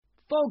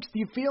Folks, do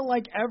you feel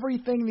like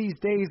everything these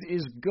days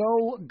is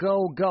go,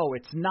 go, go?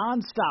 It's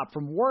nonstop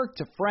from work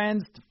to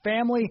friends to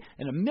family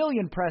and a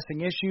million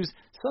pressing issues.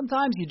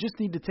 Sometimes you just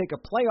need to take a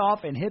play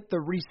off and hit the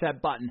reset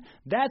button.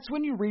 That's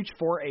when you reach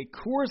for a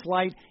Coors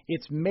Light.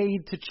 It's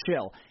made to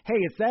chill. Hey,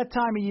 it's that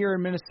time of year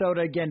in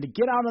Minnesota again to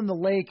get out on the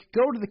lake,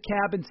 go to the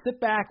cabin,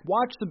 sit back,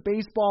 watch some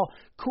baseball.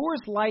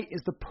 Coors Light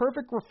is the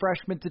perfect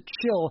refreshment to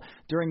chill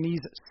during these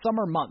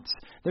summer months.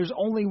 There's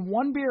only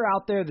one beer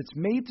out there that's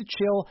made to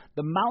chill.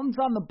 The mountains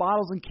on the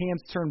bottles and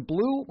cans turn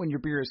blue when your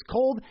beer is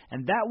cold,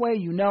 and that way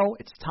you know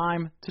it's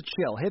time to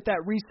chill. Hit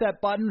that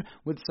reset button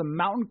with some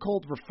mountain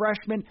cold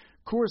refreshment.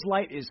 Coors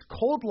Light is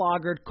cold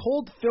lagered,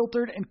 cold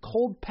filtered, and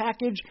cold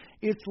packaged.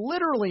 It's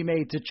literally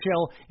made to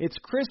chill. It's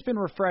crisp and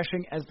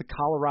refreshing as the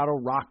Colorado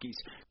Rockies.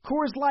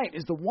 Coors Light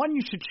is the one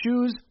you should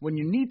choose when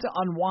you need to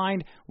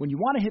unwind, when you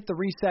want to hit the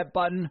reset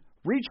button.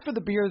 Reach for the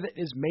beer that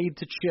is made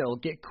to chill.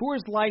 Get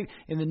Coors Light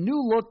in the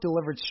new look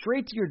delivered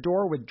straight to your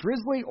door with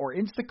Drizzly or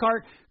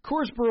Instacart.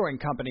 Coors Brewing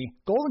Company,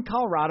 Golden,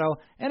 Colorado,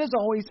 and as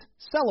always,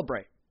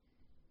 celebrate.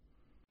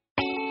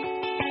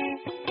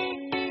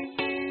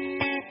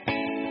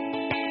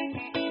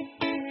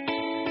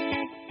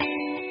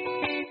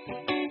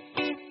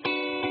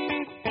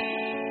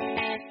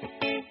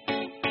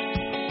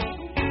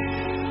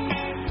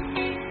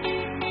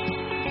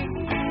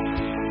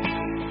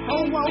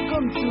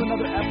 Welcome to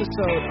another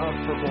episode of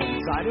Purple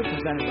Insider,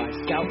 presented by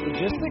Scout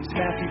Logistics.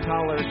 Matthew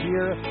Collar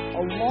here,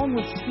 along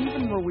with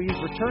Steven Ruiz,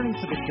 returning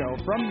to the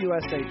show from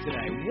USA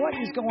Today. What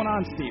is going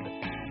on, Steven?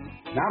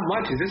 Not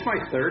much. Is this my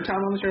third time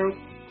on the show?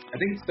 I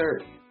think it's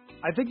third.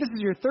 I think this is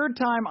your third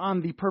time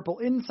on the Purple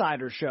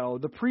Insider show.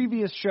 The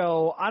previous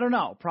show, I don't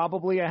know,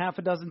 probably a half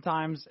a dozen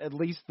times at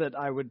least that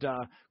I would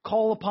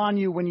call upon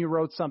you when you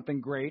wrote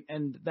something great,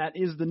 and that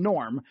is the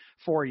norm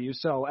for you.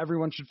 So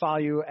everyone should follow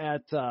you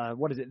at,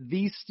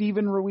 The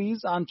Steven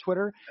Ruiz on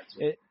Twitter.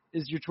 It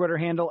is your Twitter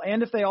handle.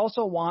 And if they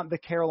also want the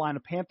Carolina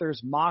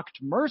Panthers mocked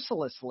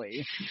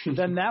mercilessly,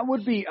 then that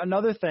would be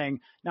another thing.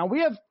 Now,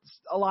 we have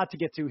a lot to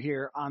get to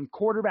here on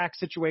quarterback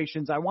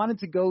situations. I wanted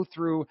to go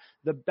through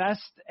the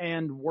best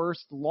and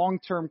worst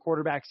long-term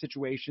quarterback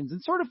situations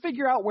and sort of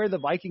figure out where the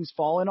Vikings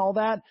fall in all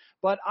that.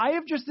 But I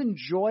have just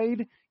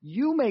enjoyed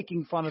you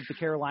making fun of the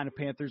Carolina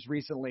Panthers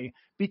recently,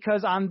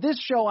 because on this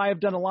show I have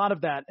done a lot of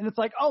that. And it's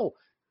like, oh,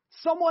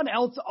 someone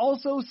else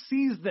also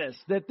sees this,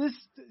 that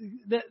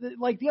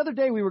like the other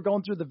day we were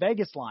going through the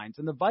Vegas lines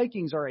and the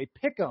Vikings are a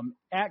pick'em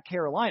at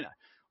Carolina.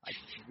 Like,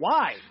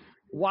 why?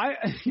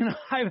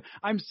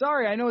 I'm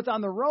sorry. I know it's on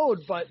the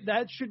road, but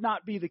that should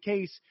not be the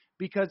case,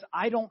 because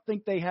I don't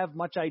think they have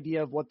much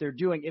idea of what they're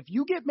doing. If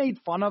you get made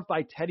fun of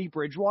by Teddy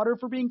Bridgewater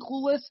for being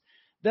clueless,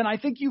 then I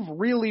think you've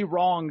really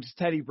wronged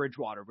Teddy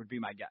Bridgewater, would be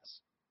my guess.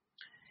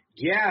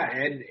 Yeah.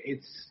 And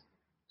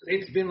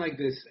it's been like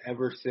this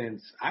ever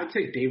since, I would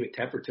say, David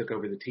Tepper took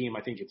over the team.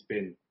 I think it's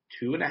been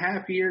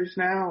 2.5 years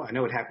now. I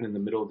know it happened in the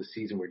middle of the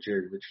season where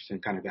Jerry Richardson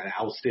kind of got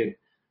ousted,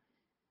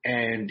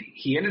 and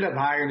he ended up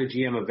hiring a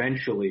GM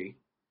eventually.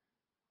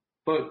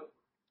 But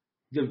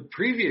the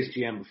previous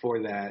GM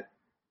before that,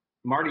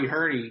 Marty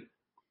Hurney,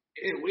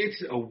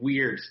 it's a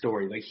weird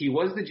story. Like, he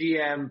was the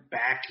GM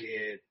back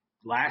in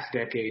last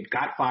decade,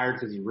 got fired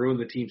because he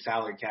ruined the team's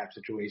salary cap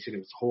situation. It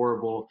was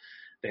horrible.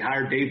 They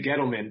hired Dave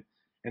Gettleman.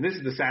 And this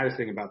is the saddest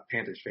thing about the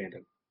Panthers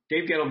fandom.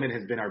 Dave Gettleman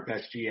has been our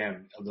best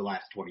GM of the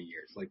last 20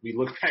 years. Like, we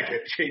look back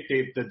at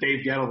the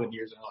Dave Gettleman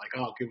years and are like,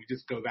 oh, can we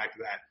just go back to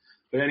that?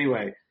 But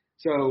anyway,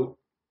 so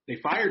they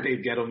fire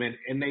Dave Gettleman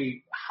and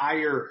they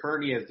hire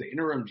Hurney as the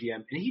interim GM,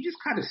 and he just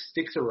kind of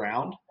sticks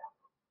around.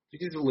 He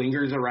just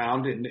lingers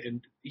around,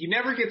 and he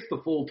never gets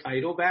the full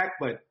title back,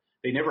 but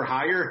they never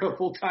hire a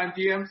full-time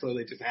GM, so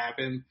they just have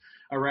him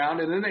around.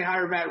 And then they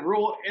hire Matt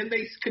Rule, and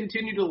they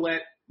continue to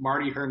let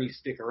Marty Hurney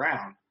stick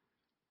around.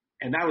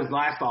 And that was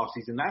last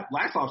offseason. That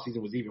last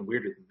offseason was even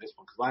weirder than this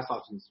one, because last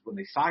offseason is when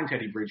they signed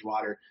Teddy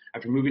Bridgewater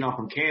after moving on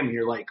from Cam, and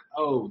you're like,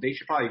 oh, they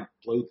should probably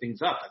blow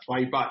things up. That's why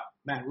you brought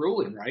Matt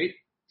Rule in, right,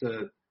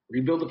 to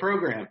rebuild the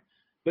program.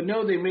 But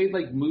no, they made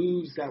like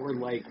moves that were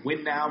like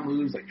win now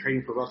moves, like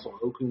trading for Russell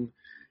Okung.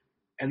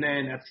 And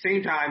then at the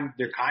same time,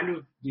 they're kind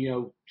of,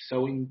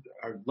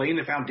 laying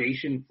the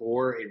foundation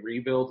for a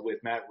rebuild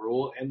with Matt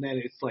Rule. And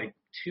then it's like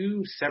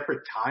two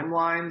separate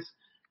timelines.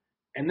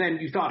 And then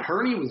you thought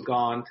Hurney was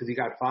gone because he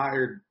got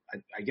fired.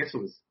 I guess it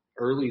was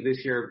early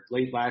this year,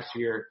 late last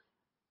year.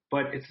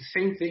 But it's the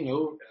same thing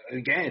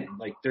again.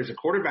 Like, there's a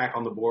quarterback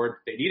on the board.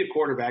 They need a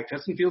quarterback.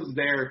 Justin Fields is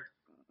there.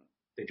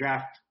 They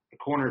draft a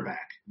cornerback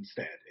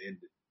instead. And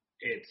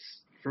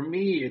for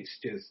me, it's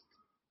just,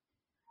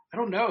 I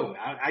don't know.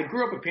 I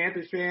grew up a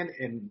Panthers fan,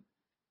 and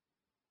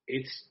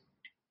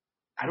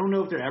I don't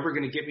know if they're ever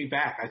going to get me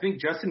back. I think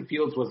Justin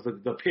Fields was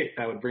the pick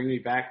that would bring me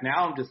back.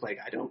 Now I'm just like,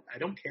 I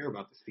don't care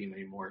about this team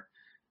anymore.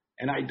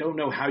 And I don't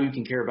know how you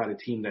can care about a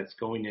team that's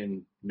going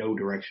in no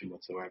direction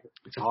whatsoever.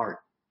 It's hard.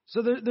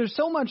 So there's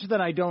so much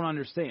that I don't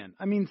understand.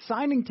 I mean,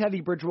 signing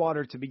Teddy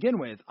Bridgewater to begin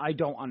with, I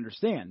don't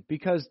understand,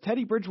 because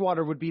Teddy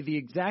Bridgewater would be the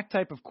exact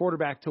type of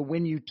quarterback to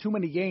win you too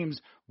many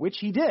games which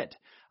he did,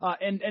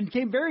 and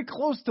came very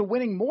close to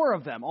winning more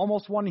of them.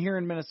 Almost won here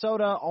in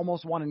Minnesota,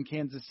 almost won in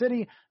Kansas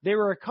City. They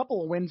were a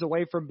couple of wins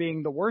away from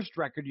being the worst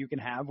record you can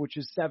have, which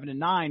is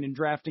 7-9, and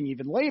drafting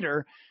even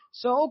later.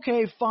 So,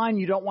 okay, fine,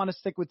 you don't want to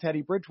stick with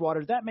Teddy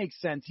Bridgewater. That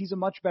makes sense. He's a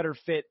much better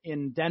fit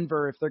in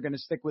Denver if they're going to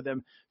stick with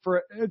him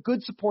for a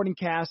good supporting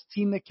cast,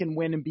 team that can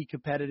win and be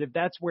competitive.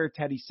 That's where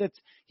Teddy sits.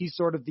 He's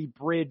sort of the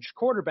bridge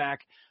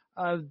quarterback.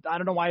 I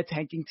don't know why a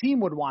tanking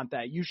team would want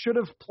that. You should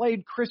have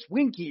played Chris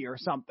Winkie or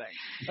something.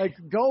 Like,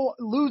 go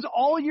lose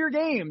all your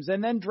games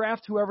and then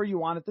draft whoever you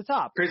want at the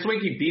top. Chris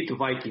Winkie beat the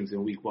Vikings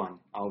in week 1.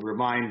 I'll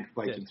remind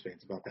Vikings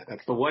fans about that.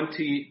 That's the one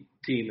team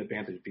the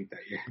Panthers beat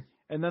that year.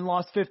 And then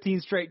lost 15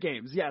 straight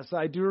games. Yes,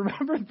 I do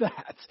remember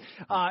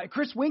that.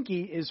 Chris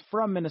Winkie is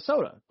from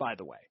Minnesota, by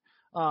the way.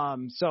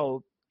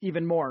 So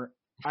even more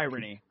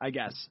irony, I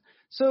guess.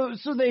 So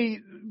they,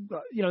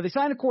 they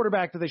signed a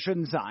quarterback that they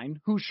shouldn't sign,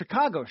 who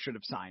Chicago should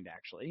have signed,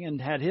 actually, and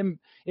had him.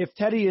 If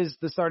Teddy is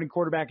the starting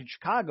quarterback in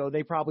Chicago,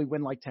 they probably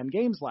win like 10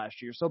 games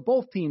last year. So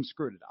both teams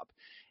screwed it up.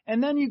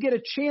 And then you get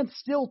a chance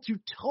still to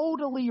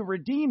totally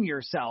redeem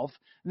yourself.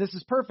 And this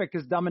is perfect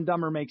because Dumb and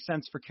Dumber makes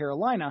sense for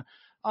Carolina.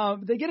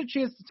 They get a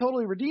chance to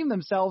totally redeem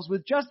themselves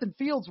with Justin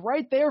Fields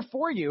right there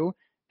for you,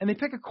 and they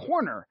pick a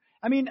corner.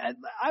 I mean,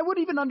 I would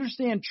even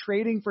understand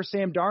trading for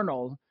Sam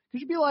Darnold.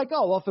 Because you'd be like,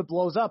 oh, well, if it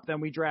blows up,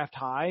 then we draft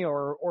high,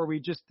 or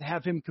we just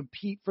have him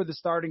compete for the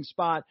starting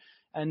spot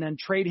and then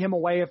trade him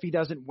away if he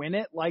doesn't win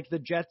it, like the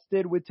Jets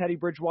did with Teddy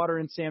Bridgewater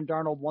and Sam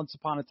Darnold once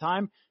upon a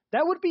time.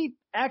 That would be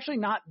actually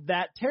not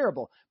that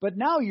terrible. But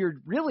now you're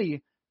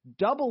really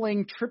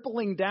doubling,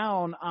 tripling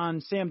down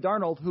on Sam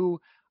Darnold, who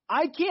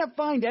I can't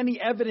find any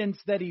evidence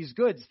that he's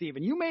good,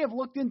 Steven. You may have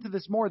looked into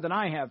this more than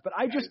I have, but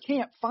I just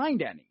can't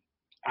find any.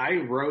 I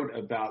wrote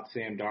about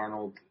Sam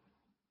Darnold.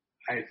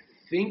 I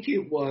think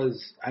it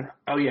was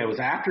it was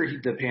after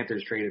the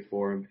Panthers traded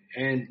for him,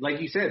 and like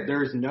you said,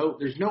 there's no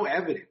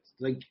evidence.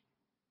 Like,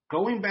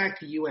 going back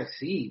to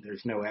USC,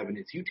 there's no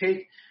evidence.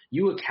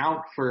 You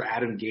account for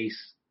Adam Gase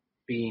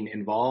being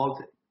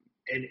involved,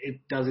 and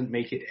it doesn't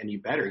make it any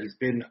better. He's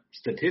been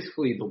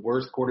statistically the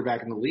worst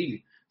quarterback in the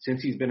league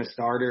since he's been a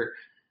starter.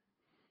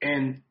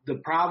 And the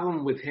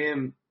problem with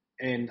him,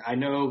 and I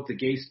know the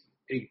Gase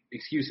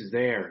excuse is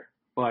there,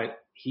 but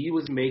he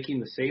was making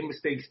the same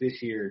mistakes this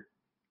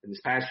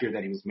past year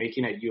that he was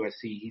making at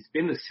USC. He's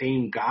been the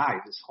same guy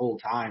this whole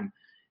time,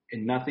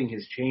 and nothing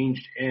has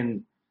changed.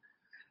 And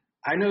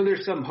I know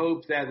there's some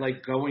hope that,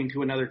 like, going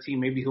to another team,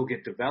 maybe he'll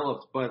get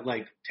developed, but,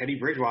 like, Teddy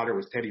Bridgewater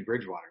was Teddy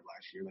Bridgewater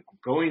last year. Like,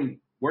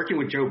 working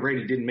with Joe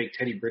Brady didn't make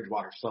Teddy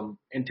Bridgewater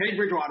and Teddy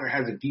Bridgewater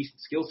has a decent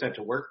skill set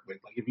to work with.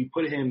 Like, if you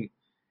put him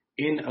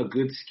in a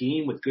good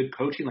scheme with good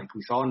coaching, like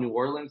we saw in New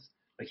Orleans,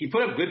 like, he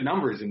put up good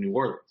numbers in New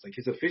Orleans. Like,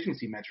 his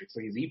efficiency metrics,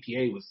 like his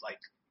EPA was like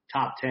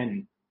top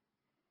 10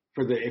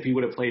 if he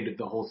would have played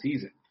the whole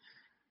season.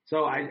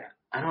 So I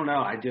don't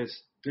know.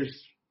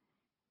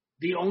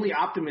 The only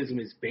optimism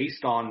is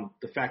based on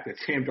the fact that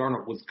Sam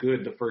Darnold was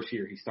good the first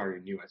year he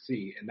started in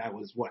USC, and that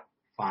was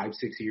 5-6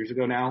 years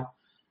ago now.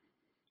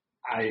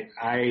 I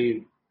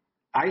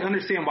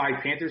understand why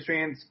Panthers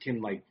fans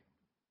can, like,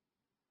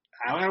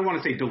 I don't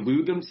want to say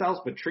delude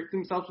themselves, but trick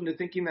themselves into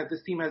thinking that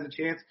this team has a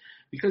chance,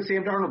 because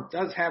Sam Darnold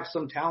does have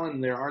some talent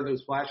and there are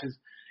those flashes.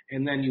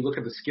 And then you look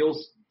at the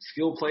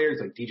skill players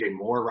like DJ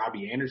Moore,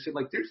 Robbie Anderson.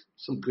 Like, there's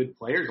some good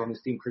players on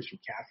this team, Christian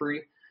McCaffrey.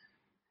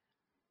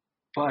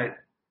 But,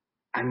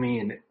 I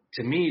mean,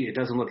 to me, it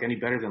doesn't look any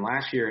better than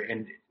last year.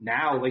 And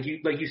now, like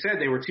you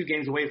said, they were 2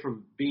 games away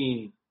from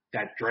being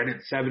that dreaded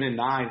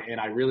 7-9, and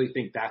I really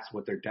think that's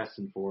what they're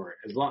destined for.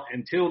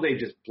 Until they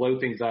just blow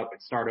things up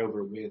and start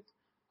over with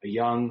a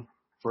young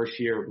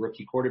first-year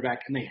rookie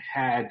quarterback, and they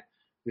had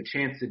the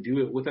chance to do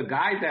it with a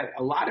guy that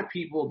a lot of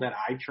people that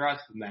I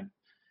trust and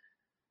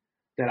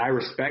that I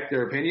respect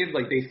their opinion,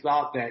 like, they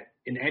thought that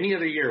in any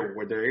other year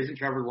where there isn't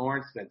Trevor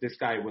Lawrence, that this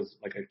guy was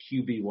like a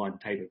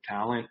QB1 type of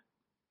talent,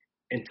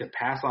 and to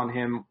pass on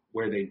him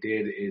where they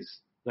did is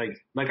like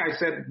I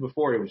said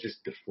before, it was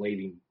just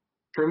deflating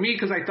for me,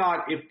 because I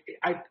thought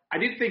I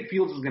didn't think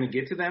Fields was going to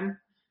get to them,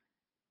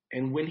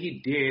 and when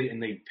he did,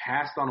 and they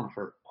passed on him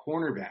for a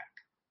cornerback,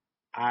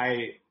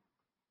 I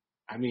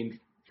mean,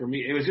 for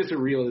me, it was just a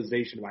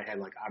realization in my head,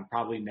 like, I'm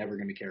probably never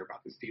going to care about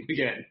this team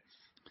again,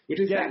 which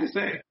is sad to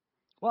say.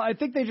 Well, I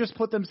think they just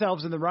put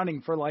themselves in the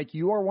running for, like,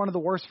 you are one of the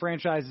worst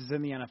franchises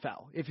in the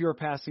NFL if you're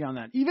passing on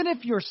that. Even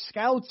if your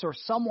scouts or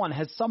someone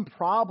has some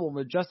problem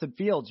with Justin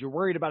Fields, you're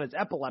worried about his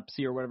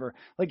epilepsy or whatever,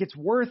 like, it's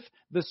worth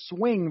the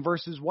swing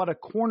versus what a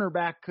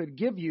cornerback could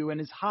give you. And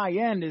his high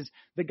end is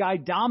the guy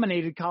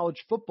dominated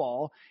college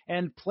football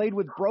and played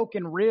with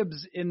broken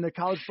ribs in the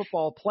college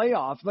football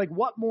playoff. Like,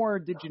 what more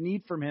did you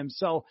need from him?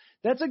 So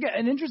that's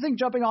an interesting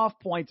jumping off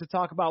point to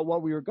talk about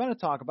what we were going to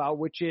talk about,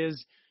 which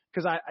is,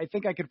 because I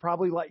think I could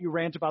probably let you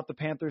rant about the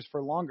Panthers for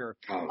longer,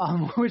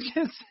 which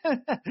is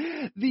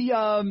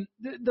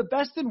the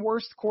best and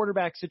worst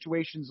quarterback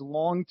situations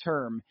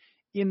long-term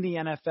in the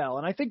NFL.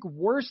 And I think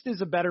worst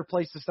is a better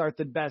place to start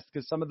than best,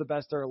 because some of the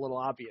best are a little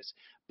obvious.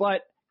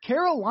 But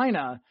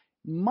Carolina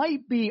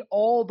might be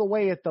all the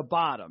way at the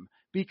bottom,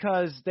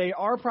 because they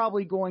are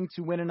probably going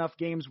to win enough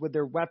games with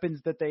their weapons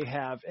that they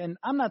have. And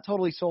I'm not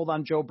totally sold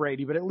on Joe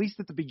Brady, but at least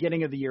at the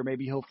beginning of the year,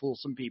 maybe he'll fool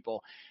some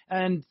people.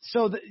 And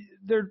so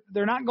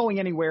they're not going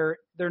anywhere.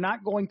 They're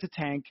not going to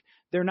tank.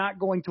 They're not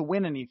going to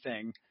win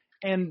anything.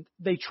 And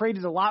they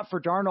traded a lot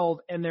for Darnold,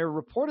 and they're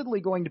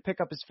reportedly going to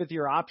pick up his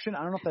fifth-year option.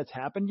 I don't know if that's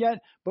happened yet,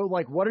 but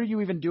like, what are you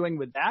even doing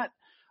with that?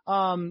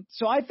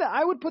 So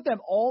I would put them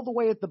all the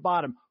way at the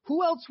bottom.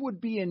 Who else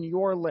would be in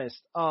your list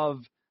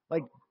of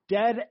like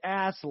dead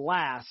ass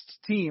last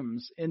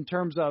teams in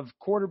terms of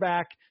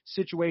quarterback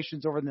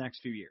situations over the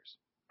next few years?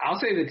 I'll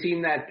say the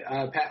team that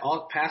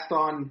passed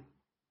on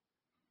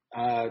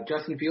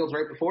Justin Fields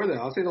right before that.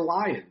 I'll say the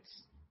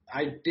Lions.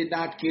 I did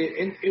not get,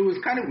 and it was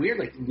kind of weird,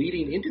 like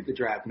leading into the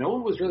draft, no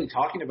one was really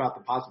talking about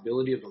the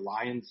possibility of the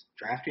Lions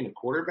drafting a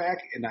quarterback,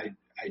 and I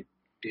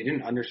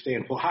didn't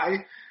understand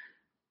why.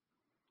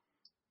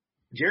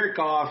 Jared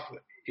Goff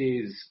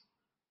is,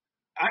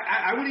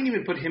 I wouldn't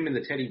even put him in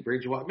the Teddy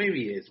Bridgewater,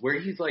 maybe he is, where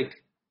he's like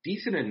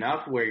decent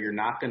enough where you're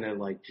not going to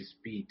like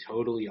just be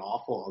totally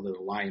awful, although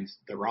the Lions,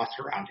 the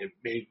roster around him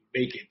make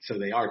it so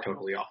they are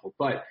totally awful.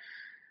 But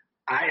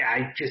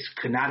I just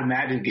could not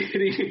imagine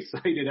getting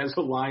excited as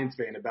a Lions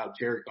fan about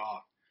Jared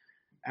Goff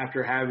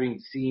after having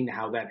seen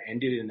how that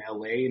ended in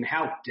LA and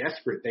how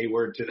desperate they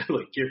were to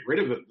like get rid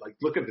of him. Like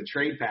look at the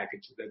trade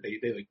package that they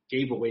like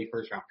gave away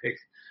first round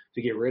picks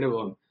to get rid of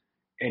him.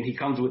 And he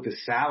comes with the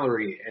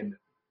salary. And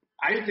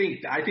I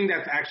think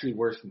that's actually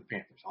worse than the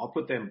Panthers. I'll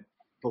put them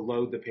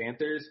below the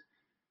Panthers.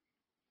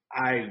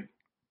 I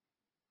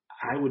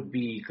would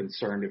be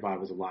concerned if I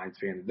was a Lions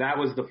fan. That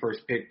was the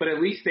first pick, but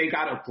at least they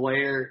got a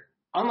player.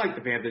 Unlike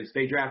the Panthers,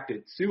 they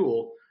drafted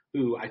Sewell,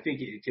 who I think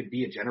it could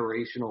be a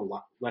generational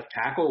left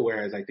tackle,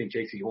 whereas I think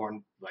J.C.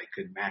 Horn like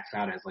could max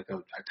out as like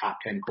a top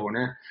 10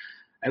 corner.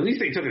 At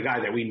least they took a guy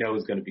that we know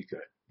is going to be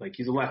good. Like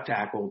he's a left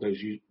tackle.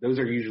 Those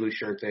are usually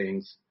sure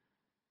things.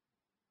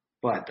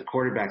 But the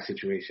quarterback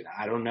situation,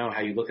 I don't know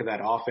how you look at that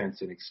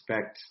offense and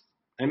expect,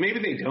 and maybe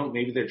they don't.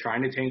 Maybe they're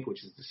trying to tank,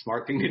 which is the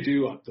smart thing to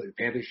do. The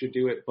Panthers should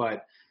do it.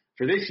 But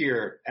for this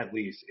year, at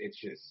least,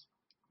 it's just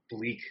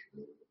bleak.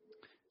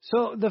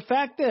 So the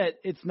fact that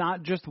it's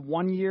not just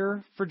 1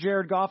 year for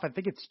Jared Goff, I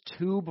think it's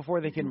 2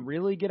 before they can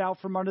really get out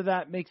from under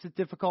that, makes it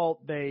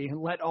difficult. They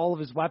let all of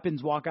his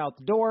weapons walk out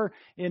the door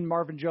in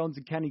Marvin Jones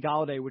and Kenny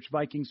Golladay, which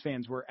Vikings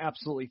fans were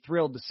absolutely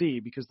thrilled to see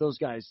because those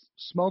guys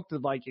smoked the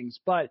Vikings.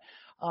 But,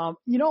 I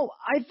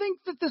think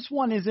that this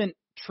one isn't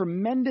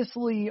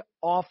tremendously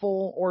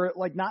awful or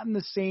like not in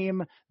the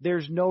same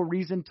there's no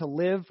reason to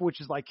live, which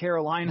is like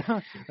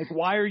Carolina. Like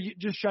why are you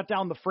just shut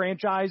down the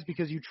franchise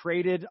because you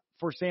traded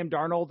for Sam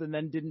Darnold and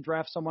then didn't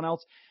draft someone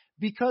else?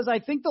 Because I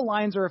think the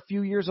Lions are a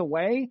few years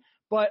away,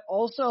 but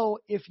also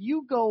if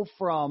you go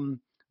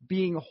from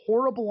being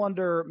horrible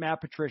under Matt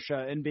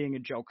Patricia and being a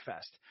joke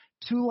fest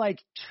to like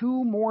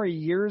 2 more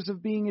years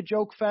of being a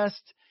joke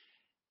fest,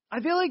 I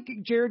feel like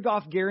Jared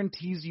Goff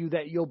guarantees you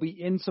that you'll be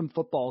in some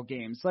football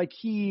games. Like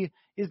he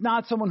is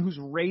not someone who's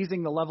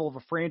raising the level of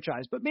a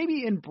franchise, but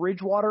maybe in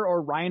Bridgewater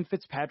or Ryan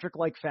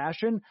Fitzpatrick-like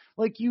fashion,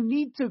 like you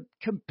need to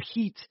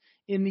compete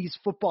in these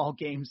football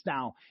games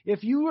now.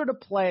 If you were to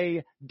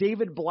play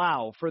David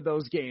Blau for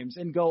those games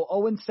and go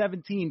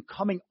 0-17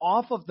 coming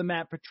off of the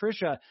Matt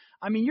Patricia,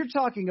 I mean, you're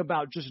talking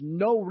about just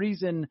no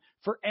reason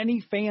for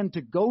any fan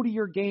to go to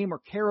your game or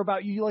care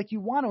about you. Like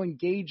you want to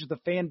engage the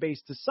fan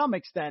base to some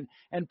extent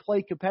and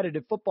play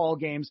competitive football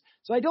games.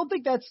 So I don't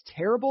think that's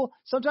terrible.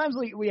 Sometimes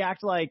we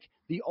act like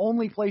the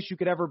only place you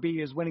could ever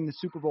be is winning the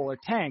Super Bowl or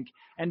tank.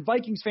 And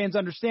Vikings fans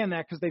understand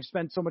that because they've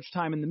spent so much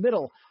time in the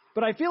middle.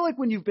 But I feel like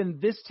when you've been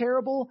this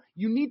terrible,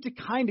 you need to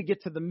kind of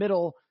get to the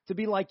middle to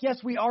be like, yes,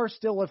 we are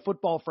still a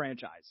football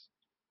franchise.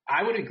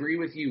 I would agree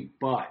with you,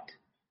 but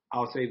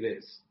I'll say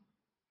this.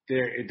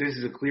 This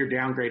is a clear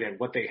downgrade at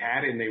what they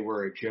had, and they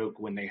were a joke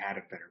when they had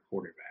a better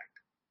quarterback.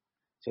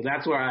 So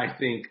that's where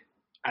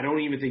I don't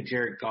even think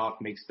Jared Goff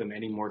makes them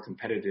any more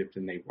competitive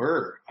than they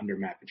were under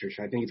Matt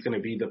Patricia. I think it's going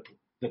to be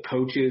the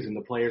coaches and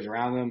the players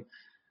around them.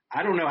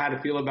 I don't know how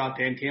to feel about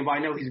Dan Campbell. I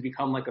know he's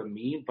become like a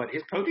meme, but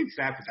his coaching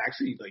staff is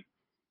actually like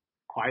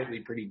quietly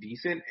pretty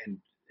decent, and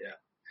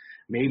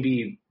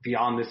maybe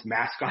beyond this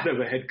mascot of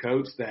a head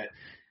coach that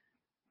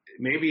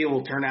maybe it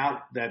will turn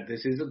out that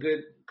this is a good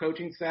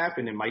coaching staff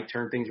and it might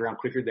turn things around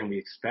quicker than we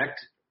expect.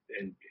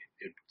 And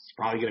it's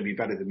probably going to be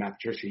better than Matt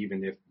Patricia,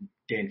 even if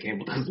Dan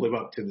Campbell does live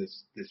up to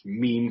this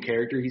meme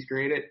character he's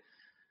created.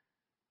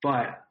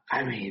 But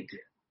I mean,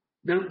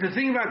 the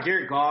thing about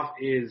Jared Goff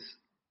is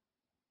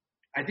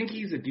I think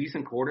he's a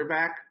decent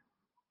quarterback,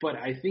 but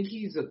I think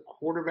he's a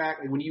quarterback.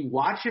 When you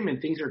watch him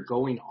and things are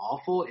going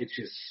awful, it's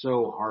just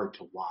so hard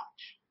to watch.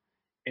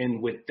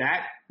 And with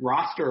that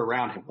roster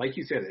around him, like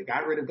you said, they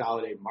got rid of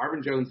Golladay.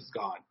 Marvin Jones is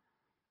gone.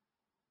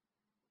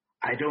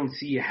 I don't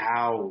see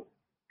how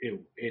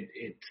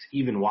it's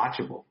even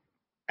watchable,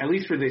 at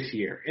least for this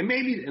year. And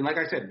like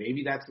I said,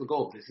 maybe that's the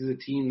goal. This is a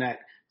team that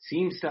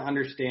seems to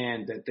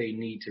understand that they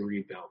need to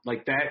rebuild.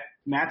 Like that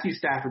Matthew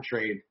Stafford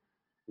trade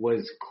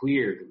was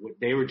clear.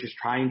 They were just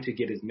trying to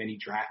get as many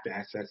draft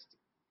assets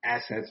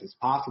assets as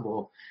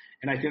possible.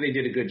 And I think they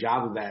did a good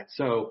job of that.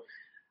 So,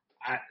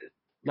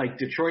 like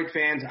Detroit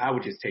fans, I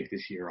would just take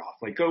this year off.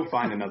 Like, go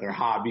find another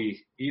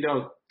hobby.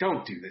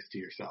 Don't do this to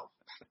yourself.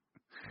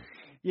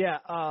 Yeah.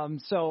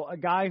 So a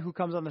guy who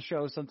comes on the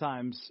show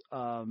sometimes,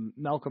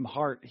 Malcolm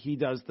Hart, he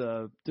does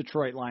the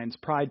Detroit Lions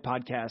Pride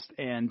podcast.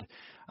 And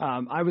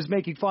I was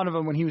making fun of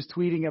him when he was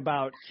tweeting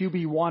about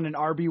QB1 and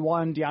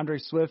RB1, DeAndre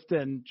Swift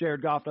and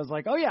Jared Goff. And I was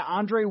like, oh, yeah,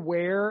 Andre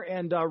Ware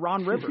and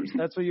Ron Rivers.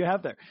 That's what you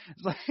have there.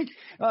 It's like,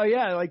 oh,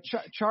 yeah, like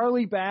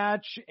Charlie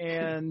Batch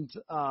and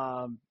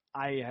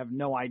I have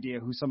no idea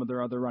who some of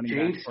their other running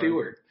backs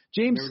are.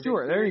 James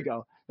Stewart. There you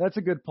go. That's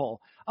a good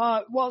poll.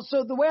 Well,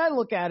 so the way I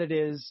look at it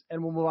is,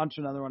 and we'll move on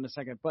to another one in a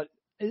second, but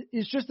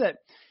it's just that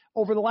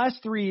over the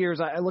last 3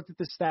 years, I looked at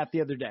this stat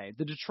the other day.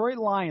 The Detroit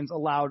Lions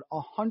allowed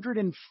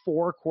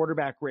 104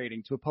 quarterback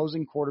rating to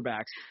opposing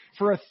quarterbacks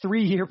for a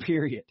 3-year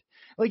period.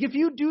 Like, if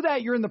you do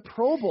that, you're in the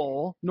Pro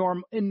Bowl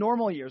in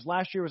normal years.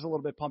 Last year was a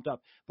little bit pumped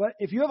up. But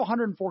if you have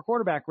 104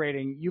 quarterback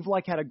rating, you've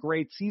had a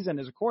great season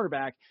as a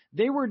quarterback.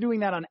 They were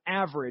doing that on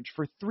average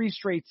for 3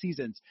 straight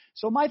seasons.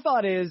 So my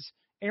thought is,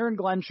 Aaron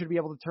Glenn should be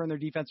able to turn their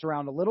defense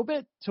around a little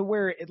bit to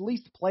where it at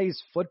least plays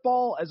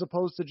football as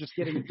opposed to just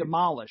getting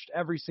demolished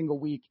every single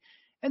week.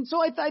 And so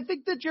I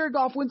think that Jared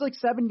Goff wins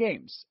 7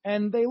 games,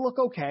 and they look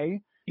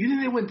okay. You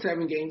think they win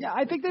 7 games? Yeah,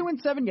 I think they win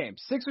 7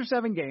 games, 6 or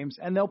 7 games,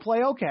 and they'll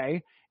play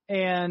okay,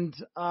 and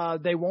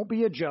they won't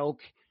be a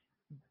joke.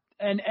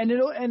 And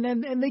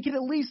they can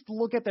at least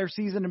look at their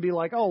season and be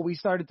like, oh, we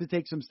started to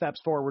take some steps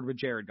forward with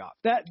Jared Goff.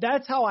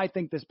 That's how I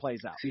think this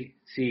plays out.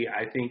 See,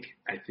 I think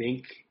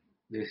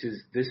this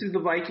is the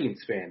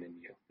Vikings fan in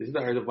you. This is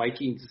the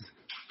Vikings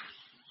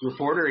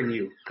reporter in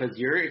you, because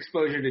your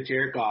exposure to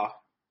Jared Goff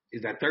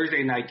is that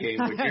Thursday night game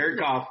where Jared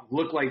Goff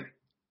looked like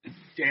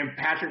damn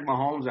Patrick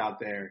Mahomes out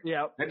there.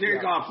 Yeah, that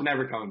Jared Goff's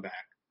never coming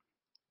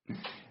back.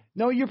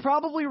 No, you're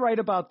probably right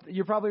about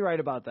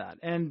that.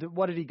 And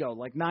what did he go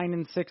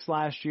 9-6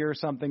 last year or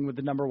something with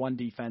the number 1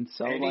 defense?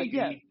 So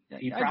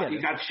he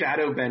got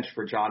shadow benched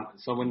for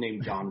someone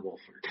named John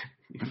Wolford.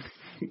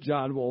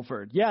 John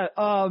Wolford. Yeah.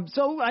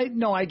 So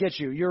I get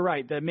you. You're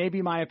right that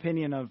maybe my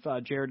opinion of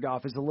Jared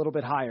Goff is a little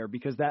bit higher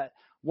because that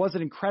was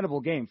an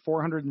incredible game.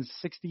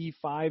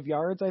 465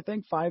 yards, I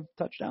think, 5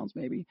 touchdowns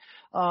maybe.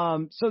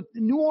 So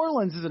New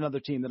Orleans is another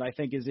team that I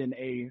think is in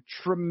a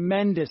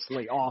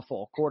tremendously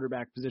awful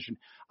quarterback position.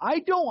 I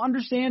don't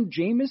understand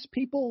Jameis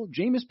people.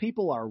 Jameis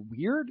people are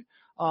weird.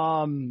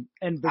 And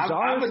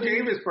bizarre. I'm a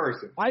Jameis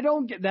person. I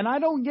don't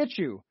get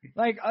you.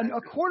 Like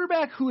a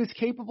quarterback who is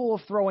capable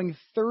of throwing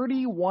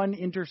 31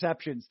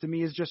 interceptions to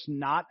me is just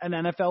not an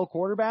NFL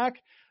quarterback.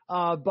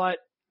 But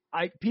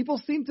people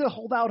seem to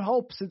hold out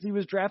hope since he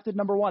was drafted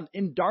number 1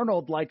 in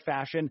Darnold-like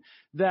fashion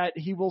that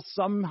he will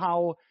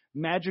somehow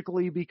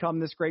magically become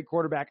this great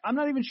quarterback. I'm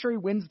not even sure he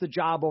wins the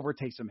job over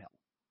Taysom Hill.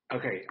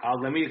 Okay,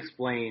 let me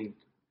explain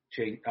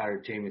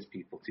Jameis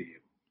people to you.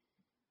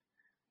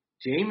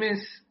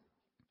 Jameis,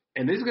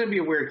 and this is going to be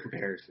a weird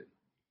comparison.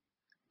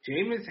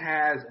 Jameis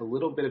has a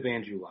little bit of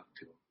Andrew Luck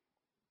to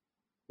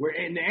him.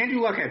 And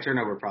Andrew Luck had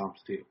turnover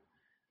problems too.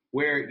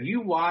 Where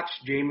you watch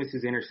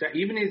Jameis's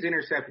even his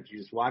interceptions, you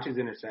just watch his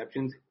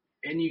interceptions,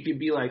 and you could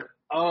be like,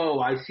 oh,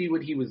 I see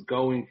what he was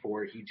going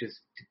for. He just,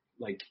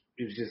 it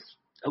was just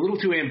a little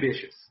too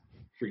ambitious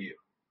for you.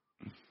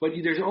 But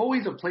there's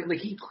always a play,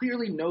 he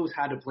clearly knows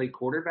how to play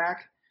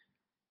quarterback.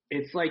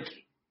 It's like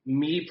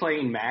me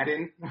playing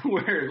Madden,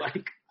 where,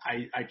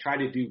 I try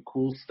to do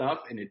cool stuff,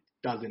 and it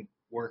doesn't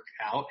work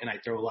out, and I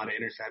throw a lot of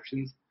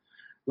interceptions.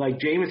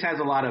 Jameis has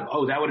a lot of,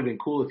 oh, that would have been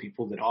cool if he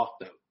pulled it off,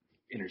 though,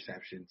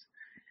 interceptions.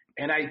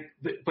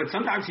 But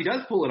sometimes he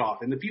does pull it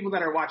off, and the people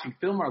that are watching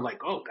film are like,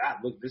 "Oh God,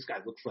 look, this guy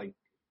looks like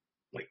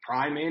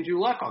prime Andrew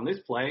Luck on this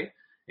play."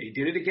 And he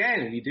did it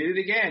again, and he did it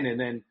again. And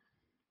then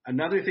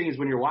another thing is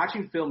when you're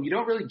watching film, you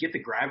don't really get the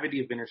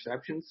gravity of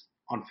interceptions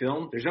on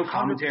film. There's no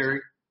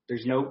commentary.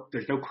 There's no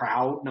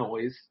crowd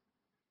noise.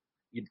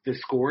 The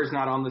score is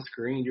not on the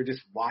screen. You're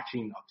just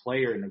watching a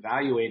player and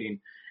evaluating.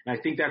 And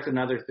I think that's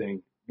another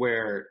thing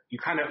where you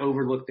kind of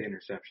overlook the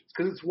interceptions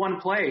because it's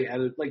one play.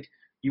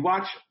 You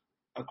watch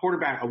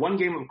one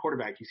game of a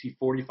quarterback, you see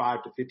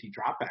 45 to 50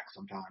 dropbacks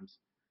sometimes.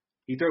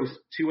 He throws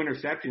 2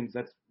 interceptions.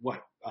 That's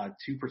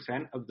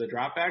 2% of the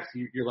dropbacks.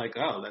 You're like,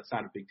 oh, that's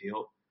not a big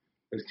deal.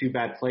 There's 2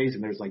 bad plays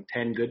and there's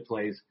 10 good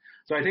plays.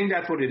 So I think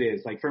that's what it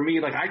is. For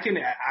me,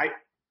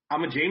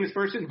 I'm a Jameis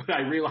person, but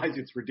I realize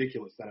it's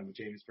ridiculous that I'm a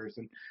Jameis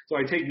person. So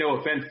I take no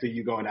offense to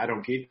you going, I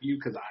don't get you,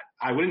 because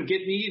I wouldn't get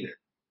me either.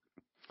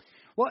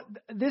 Well,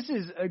 this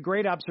is a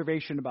great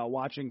observation about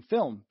watching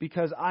film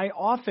because I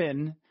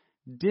often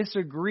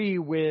disagree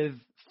with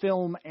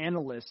film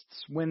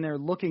analysts when they're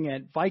looking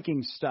at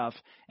Vikings stuff,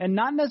 and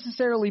not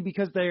necessarily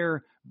because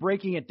they're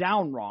breaking it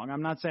down wrong.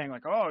 I'm not saying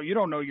oh, you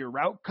don't know your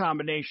route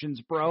combinations,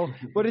 bro,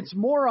 but it's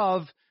more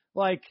of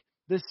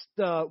this,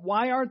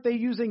 why aren't they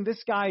using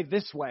this guy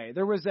this way?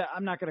 There was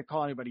I'm not going to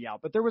call anybody out,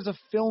 but there was a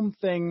film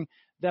thing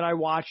that I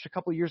watched a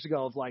couple of years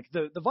ago of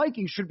the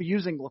Vikings should be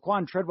using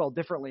Laquan Treadwell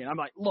differently. And I'm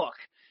like, look,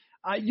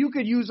 You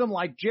could use him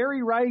like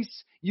Jerry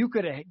Rice. You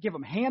could give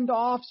him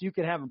handoffs. You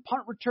could have him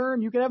punt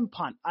return. You could have him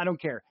punt. I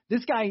don't care.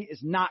 This guy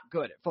is not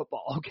good at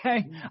football,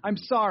 okay? I'm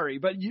sorry,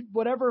 but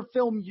whatever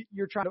film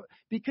you're trying to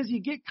 – because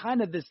you get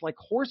kind of this like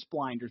horse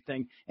blinder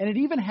thing, and it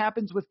even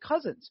happens with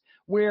Cousins,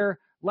 where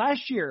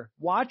last year,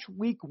 watch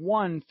week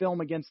 1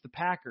 film against the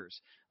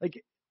Packers.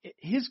 Like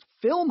his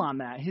film on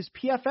that, his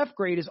PFF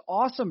grade is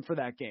awesome for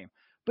that game.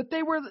 But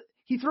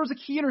he throws a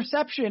key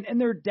interception and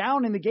they're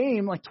down in the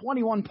game like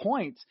 21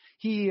 points.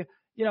 He,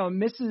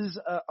 misses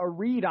a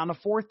read on a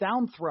 4th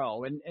down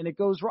throw and it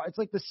goes wrong. It's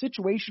like the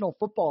situational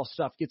football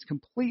stuff gets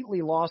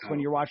completely lost when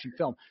you're watching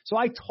film. So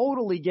I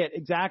totally get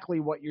exactly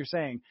what you're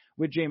saying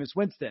with Jameis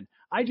Winston.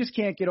 I just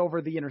can't get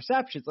over the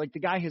interceptions. Like the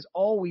guy has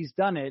always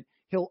done it.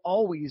 He'll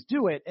always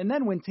do it. And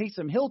then when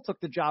Taysom Hill took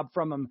the job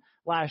from him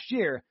last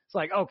year, it's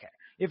like, okay,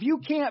 if you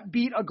can't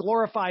beat a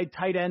glorified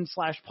tight end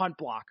 / punt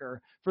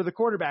blocker for the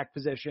quarterback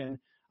position,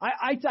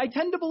 I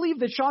tend to believe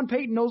that Sean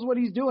Payton knows what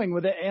he's doing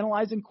with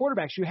analyzing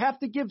quarterbacks. You have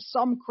to give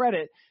some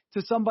credit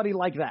to somebody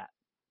like that.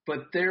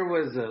 But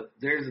there's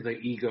the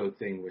ego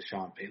thing with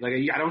Sean Payton. Like,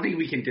 I don't think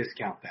we can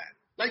discount that.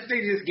 Like,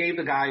 they just gave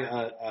the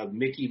guy a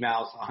Mickey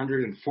Mouse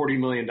 $140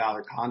 million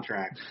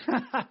contract.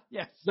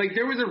 Yes. Like,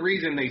 there was a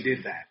reason they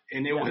did that.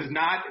 And it's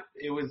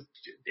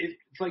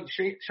like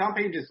Sean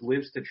Payton just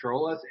lives to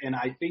troll us. And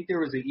I think there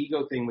was an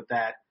ego thing with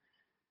that.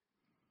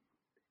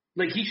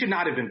 Like, he should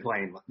not have been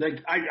playing.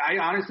 Like, I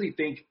honestly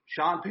think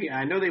Sean Payton,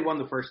 I know they won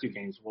the first 2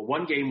 games. Well,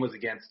 one game was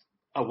against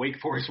a Wake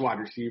Forest wide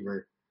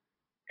receiver,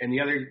 and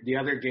the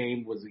other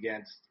game was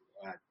against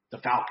the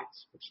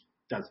Falcons, which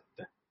those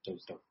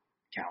don't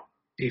count.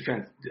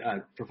 Defense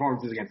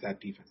performances against that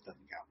defense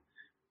doesn't count.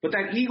 But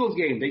that Eagles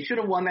game, they should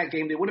have won that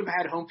game. They would have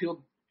had home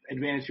field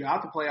advantage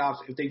throughout the playoffs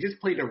if they just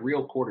played a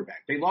real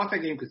quarterback. They lost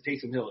that game because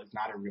Taysom Hill is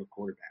not a real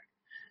quarterback.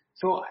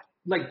 So,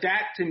 like,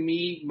 that to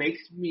me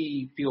makes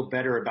me feel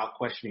better about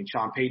questioning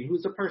Sean Payton,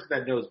 who's a person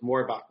that knows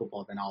more about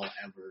football than I'll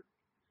ever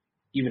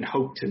even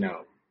hope to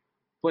know.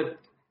 But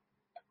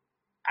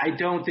I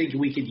don't think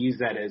we could use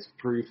that as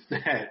proof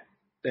that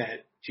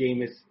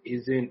Jameis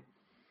isn't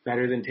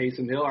better than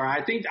Taysom Hill. Or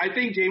I think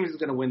Jameis is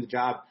going to win the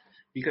job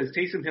because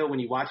Taysom Hill, when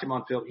you watch him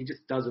on film, he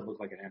just doesn't look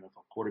like an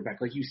NFL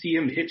quarterback. Like, you see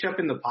him hitch up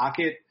in the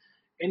pocket,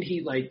 and he,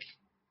 like,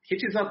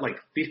 hitches up like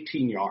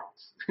 15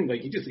 yards.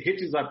 Like, he just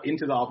hitches up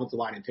into the offensive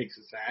line and takes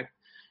a sack.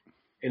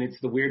 And it's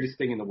the weirdest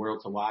thing in the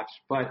world to watch.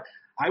 But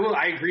I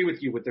agree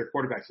with you with their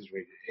quarterback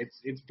situation.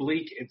 It's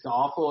bleak. It's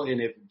awful. And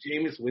if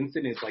Jameis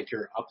Winston is like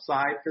your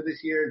upside for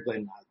this year,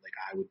 then like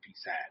I would be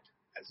sad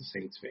as a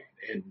Saints fan.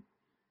 And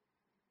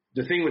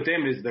the thing with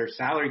them is their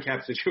salary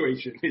cap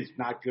situation is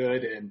not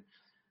good. And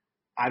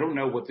I don't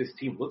know what this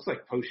team looks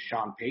like post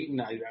Sean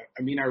Payton.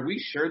 I mean, are we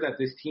sure that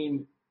this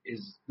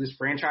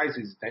franchise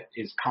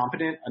is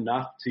competent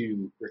enough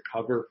to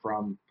recover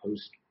from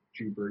post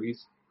Drew Brees?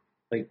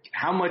 Like,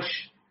 how much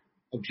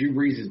of Drew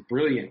Brees'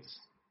 brilliance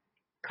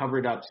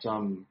covered up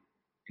some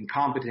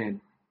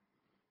incompetent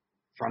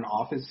front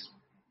office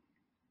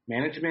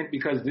management?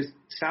 Because this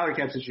salary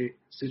cap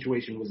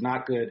situation was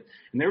not good.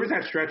 And there was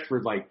that stretch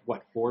for 4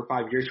 or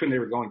 5 years when they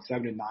were going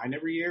 7-9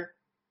 every year.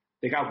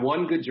 They got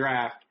one good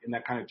draft, and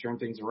that kind of turned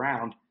things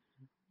around.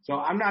 So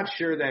I'm not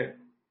sure that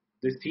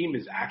this team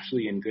is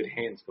actually in good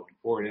hands going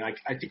forward. And I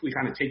think we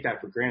kind of take that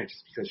for granted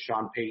just because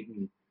Sean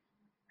Payton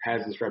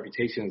has this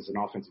reputation as an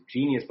offensive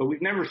genius, but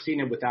we've never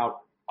seen it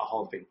without a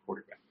Hall of Fame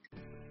quarterback.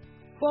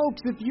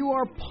 Folks, if you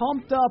are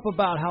pumped up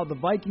about how the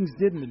Vikings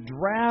did in the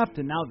draft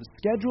and now the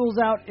schedule's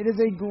out, it is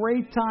a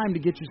great time to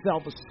get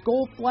yourself a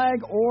Skull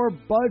Flag or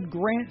Bud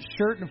Grant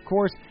shirt. And, of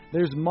course,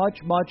 there's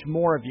much, much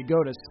more. If you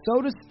go to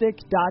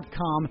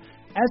sotastick.com,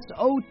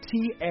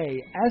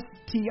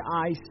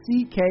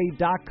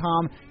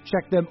 SOTASTICK.com.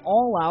 Check them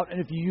all out, and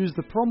if you use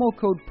the promo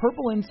code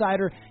Purple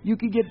Insider, you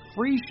can get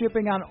free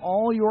shipping on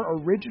all your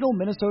original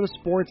Minnesota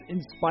sports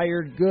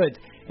inspired goods.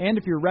 And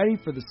if you're ready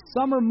for the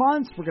summer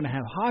months, we're going to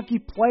have hockey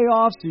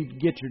playoffs, so you can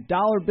get your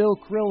dollar bill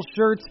krill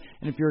shirts.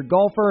 And if you're a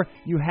golfer,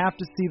 you have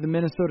to see the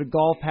Minnesota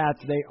golf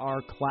hats. They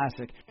are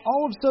classic.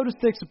 All of Soda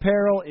Stick's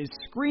apparel is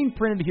screen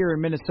printed here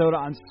in Minnesota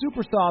on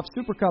super soft,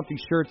 super comfy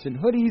shirts and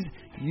hoodies.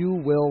 You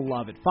will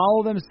love it.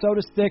 Follow them,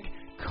 Soda Stick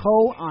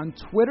Co. on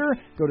Twitter.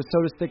 Go to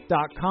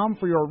sotastick.com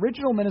for your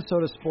original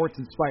Minnesota sports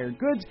inspired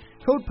goods.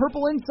 Code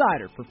Purple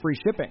Insider for free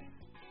shipping.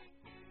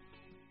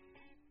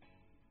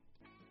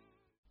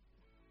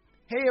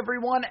 Hey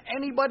everyone,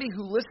 anybody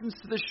who listens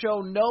to the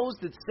show knows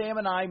that Sam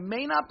and I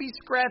may not be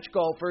scratch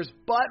golfers,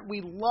 but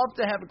we love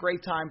to have a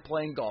great time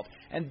playing golf.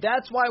 And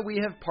that's why we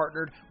have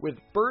partnered with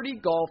Birdie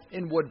Golf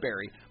in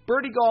Woodbury.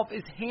 Birdie Golf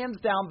is hands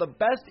down the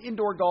best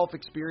indoor golf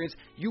experience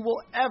you will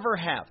ever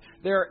have.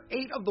 There are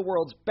 8 of the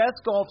world's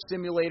best golf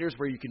simulators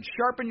where you can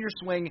sharpen your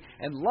swing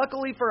and,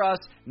 luckily for us,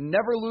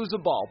 never lose a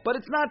ball. But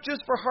it's not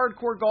just for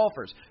hardcore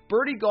golfers.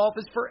 Birdie Golf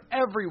is for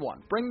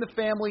everyone. Bring the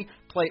family,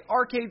 play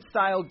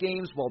arcade-style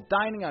games while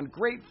dining on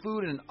great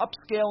food in an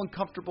upscale and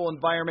comfortable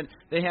environment.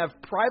 They have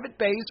private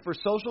bays for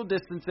social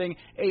distancing,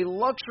 a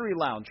luxury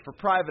lounge for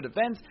private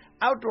events,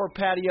 outdoor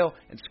patio,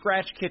 and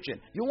scratch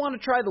kitchen. You'll want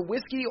to try the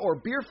whiskey or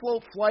beer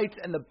float flights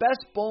and the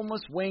best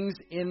boneless wings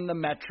in the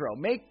metro.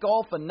 Make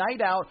golf a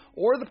night out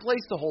or the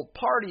place to hold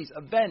parties,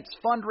 events,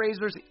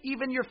 fundraisers,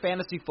 even your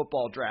fantasy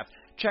football draft.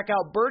 Check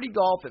out Birdie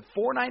Golf at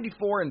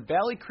 494 in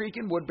Valley Creek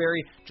in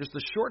Woodbury, just a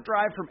short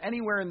drive from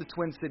anywhere in the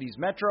Twin Cities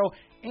metro,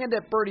 and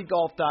at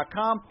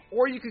birdiegolf.com,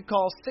 or you could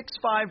call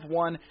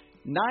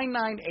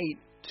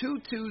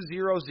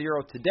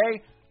 651-998-2200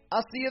 today.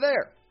 I'll see you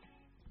there.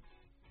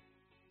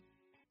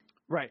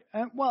 Right.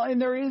 And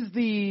there is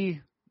the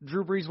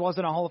Drew Brees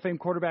wasn't a Hall of Fame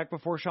quarterback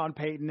before Sean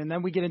Payton, and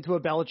then we get into a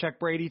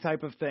Belichick-Brady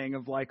type of thing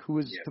of like who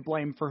is to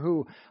blame for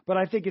who. But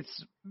I think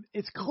it's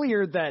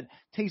clear that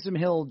Taysom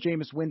Hill,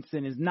 Jameis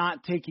Winston is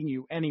not taking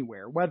you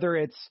anywhere, whether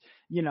it's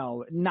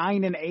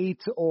 9-8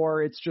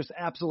 or it's just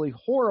absolutely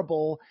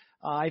horrible.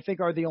 I think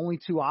are the only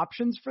two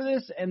options for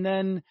this, and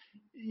then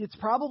it's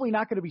probably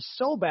not going to be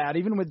so bad.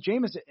 Even with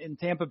Jameis in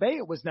Tampa Bay,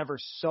 it was never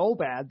so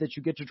bad that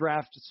you get to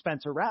draft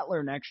Spencer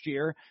Rattler next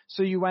year,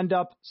 so you end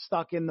up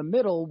stuck in the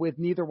middle with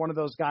neither one of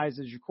those guys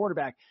as your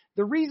quarterback.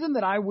 The reason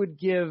that I would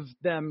give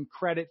them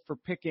credit for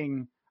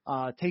picking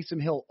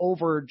Taysom Hill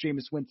over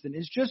Jameis Winston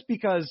is just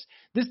because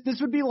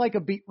this would be like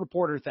a beat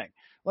reporter thing.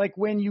 Like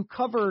when you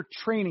cover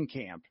training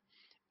camp,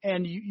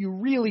 and you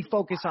really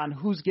focus on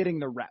who's getting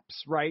the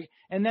reps, right?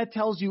 And that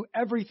tells you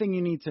everything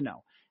you need to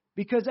know.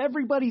 Because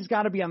everybody's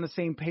got to be on the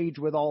same page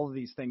with all of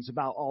these things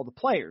about all the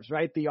players,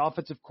 right? The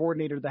offensive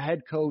coordinator, the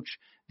head coach,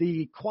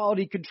 the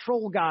quality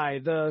control guy,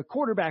 the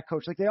quarterback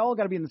coach, like they all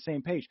got to be on the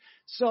same page.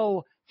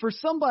 So for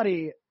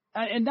somebody,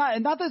 and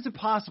not that it's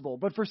impossible,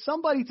 but for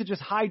somebody to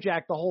just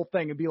hijack the whole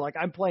thing and be like,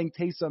 I'm playing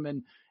Taysom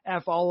and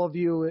F all of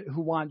you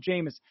who want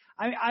Jameis,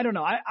 I don't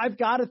know. I've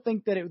got to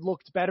think that it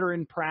looked better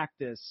in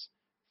practice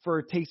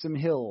for Taysom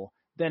Hill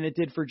than it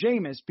did for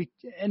Jameis.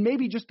 And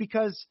maybe just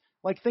because,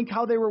 like, think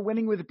how they were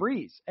winning with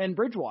Breeze and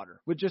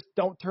Bridgewater would just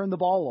don't turn the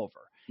ball over.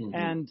 Mm-hmm.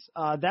 And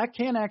that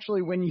can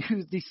actually win you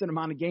a decent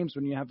amount of games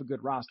when you have a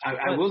good roster.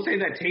 I will say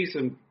that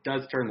Taysom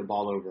does turn the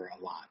ball over a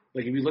lot.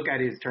 Like, if you look at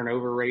his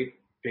turnover rate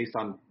based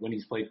on when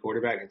he's played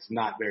quarterback, it's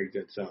not very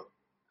good. So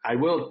I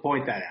will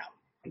point that out.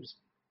 I'm just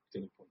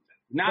going to point that out.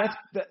 That's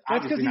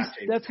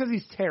because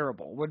he's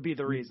terrible would be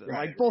the reason.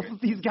 Right, like both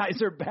of these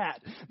guys are bad.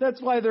 That's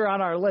why they're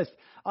on our list.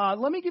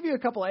 Let me give you a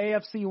couple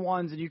AFC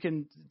ones, and you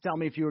can tell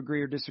me if you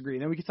agree or disagree.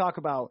 And then we can talk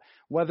about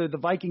whether the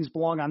Vikings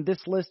belong on this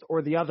list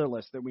or the other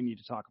list that we need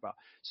to talk about.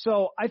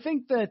 So I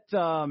think that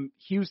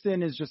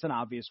Houston is just an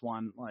obvious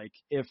one. Like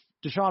if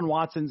Deshaun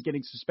Watson's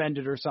getting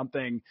suspended or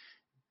something,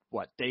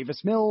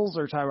 Davis Mills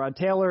or Tyrod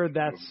Taylor,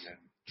 that's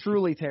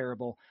truly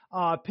terrible.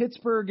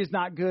 Pittsburgh is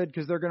not good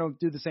because they're going to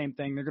do the same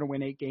thing. They're going to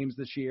win 8 games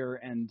this year,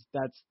 and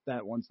that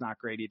one's not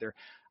great either.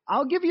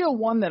 I'll give you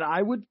one that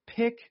I would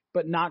pick,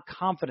 but not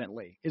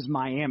confidently, is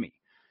Miami.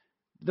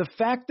 The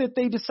fact that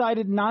they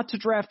decided not to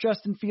draft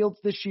Justin Fields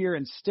this year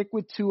and stick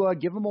with Tua,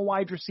 give him a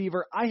wide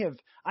receiver. I have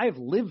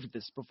lived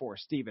this before,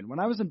 Steven. When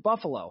I was in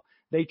Buffalo,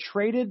 they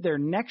traded their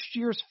next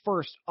year's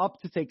first up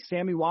to take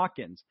Sammy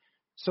Watkins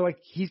so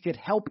he could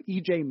help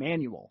EJ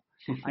Manuel.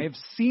 I have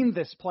seen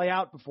this play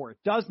out before. It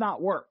does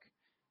not work.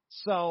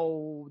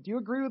 So do you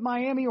agree with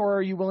Miami, or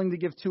are you willing to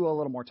give Tua a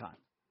little more time?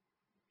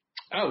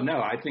 Oh, no.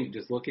 I think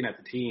just looking at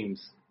the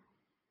teams,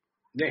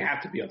 they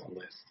have to be on the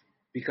list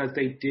because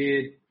they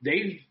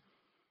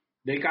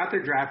got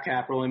their draft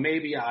capital, and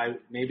maybe I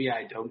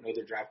don't know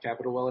their draft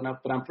capital well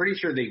enough, but I'm pretty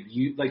sure they've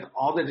used, like,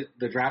 all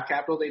the draft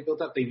capital they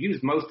built up, they've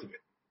used most of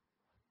it.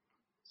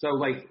 So,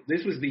 like,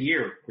 this was the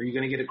year. Were you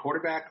going to get a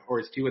quarterback, or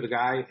is Tua the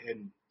guy?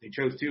 And they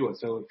chose Tua.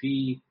 So if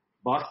he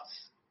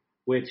busts,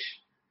 which,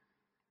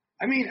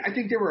 I mean, I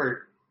think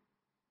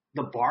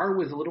the bar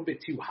was a little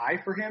bit too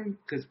high for him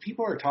because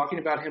people are talking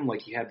about him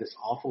like he had this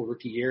awful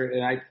rookie year.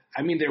 And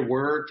I mean, there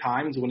were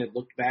times when it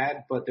looked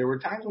bad, but there were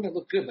times when it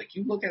looked good. Like,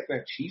 you look at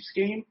that Chiefs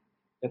game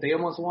that they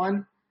almost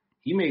won,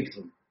 he made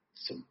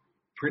some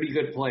pretty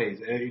good plays.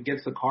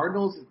 Against the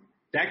Cardinals,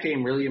 that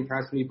game really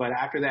impressed me, but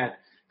after that,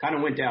 kind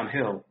of went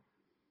downhill.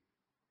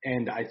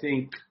 And I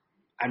think,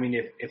 I mean,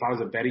 if I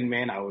was a betting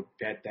man, I would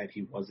bet that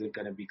he wasn't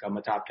going to become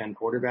a top 10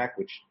 quarterback,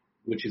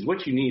 which is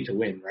what you need to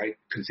win, right?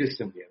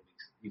 Consistently, at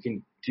least.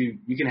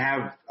 You can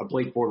have a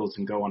Blake Bortles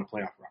and go on a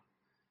playoff run.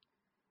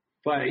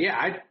 But yeah,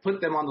 I'd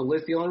put them on the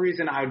list. The only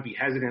reason I would be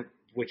hesitant,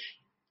 which,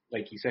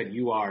 like you said,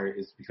 you are,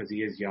 is because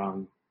he is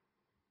young.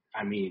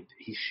 I mean,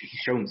 he's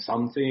shown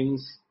some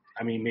things.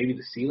 I mean, maybe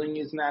the ceiling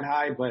isn't that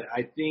high, but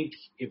I think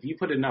if you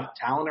put enough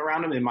talent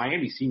around him, and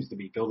Miami seems to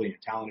be building a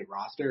talented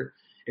roster,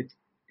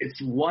 it's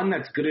one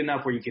that's good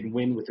enough where you can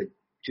win with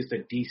just a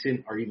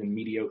decent or even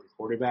mediocre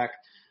quarterback.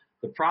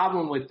 The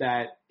problem with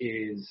that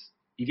is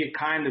you get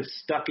kind of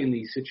stuck in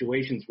these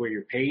situations where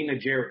you're paying a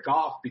Jared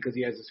Goff because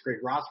he has this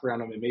great roster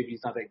around him and maybe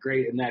he's not that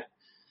great. And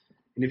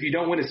if you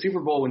don't win a Super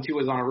Bowl when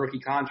Tua's on a rookie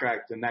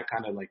contract, then that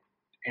kind of like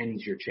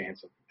ends your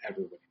chance of ever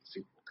winning the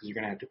Super Bowl because you're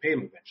going to have to pay him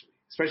eventually,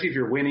 especially if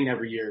you're winning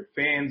every year.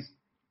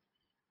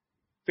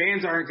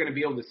 Fans aren't going to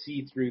be able to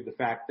see through the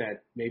fact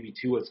that maybe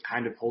Tua's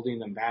kind of holding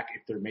them back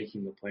if they're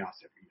making the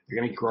playoffs every year. They're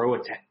going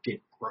to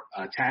get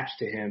attached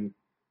to him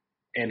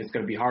and it's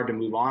going to be hard to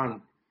move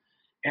on.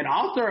 And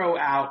I'll throw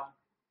out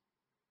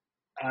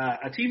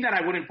a team that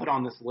I wouldn't put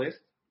on this list,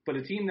 but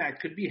a team that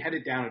could be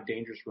headed down a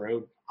dangerous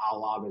road, a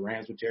la the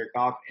Rams with Jared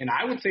Goff. And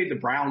I would say the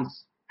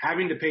Browns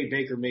having to pay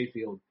Baker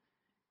Mayfield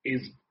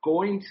is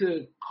going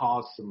to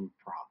cause some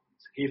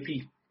problems if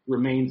he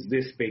remains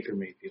this Baker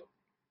Mayfield.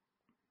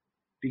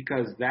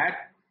 Because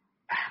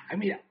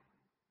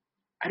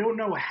I don't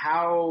know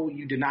how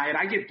you deny it.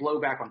 I get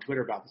blowback on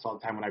Twitter about this all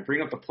the time when I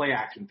bring up the play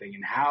action thing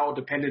and how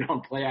dependent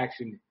on play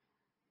action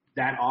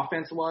that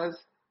offense was,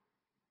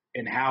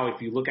 and how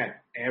if you look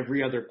at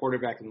every other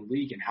quarterback in the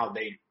league and how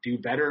they do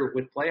better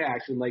with play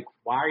action, like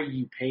why are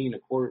you paying a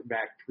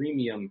quarterback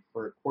premium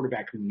for a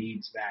quarterback who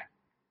needs that,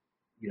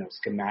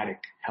 schematic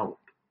help?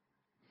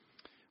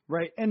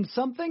 Right. And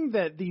something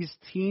that these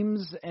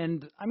teams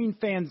and,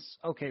 fans,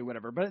 okay,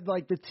 whatever, but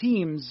like the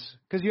teams,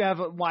 because you have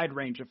a wide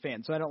range of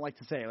fans, so I don't like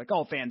to say like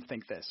all fans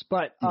think this,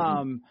 but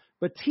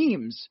but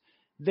teams,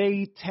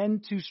 they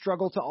tend to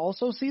struggle to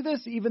also see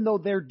this, even though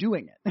they're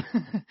doing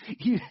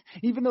it,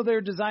 even though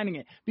they're designing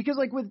it. Because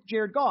like with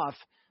Jared Goff,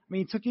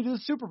 he took you to the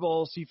Super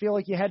Bowl, so you feel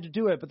like you had to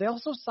do it, but they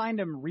also signed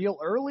him real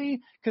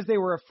early because they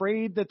were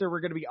afraid that there were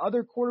going to be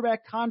other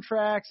quarterback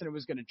contracts and it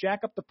was going to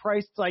jack up the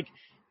price. It's like,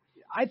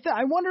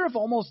 I wonder if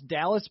almost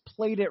Dallas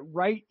played it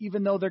right,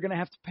 even though they're going to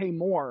have to pay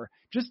more,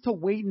 just to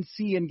wait and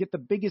see and get the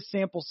biggest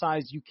sample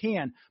size you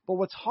can. But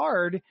what's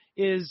hard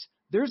is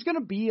there's going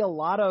to be a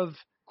lot of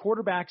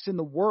quarterbacks in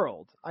the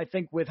world, I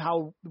think, with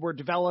how we're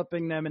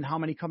developing them and how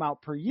many come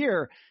out per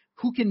year,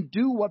 who can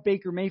do what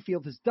Baker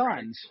Mayfield has done.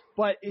 Right.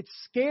 But it's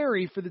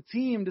scary for the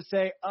team to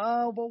say,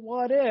 oh, but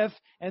what if?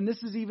 And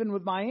this is even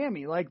with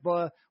Miami. Like,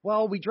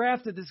 well, we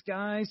drafted this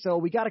guy, so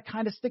we got to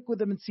kind of stick with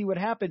him and see what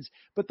happens.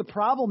 But the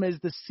problem is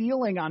the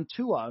ceiling on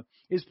Tua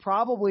is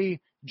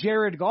probably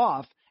Jared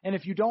Goff. And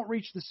if you don't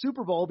reach the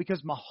Super Bowl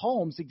because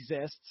Mahomes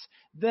exists,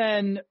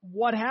 then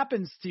what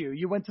happens to you?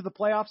 You went to the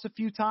playoffs a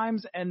few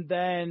times and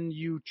then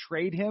you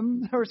trade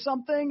him or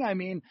something.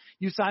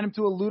 You sign him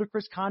to a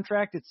ludicrous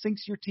contract. It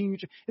sinks your team.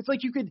 It's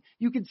like you could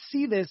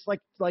see this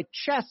like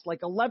chess, like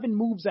 11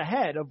 moves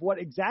ahead of what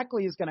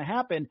exactly is going to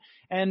happen.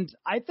 And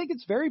I think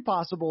it's very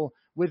possible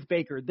with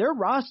Baker. Their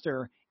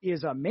roster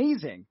is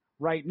amazing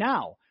right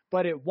now.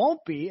 But it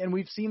won't be, and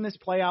we've seen this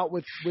play out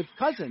with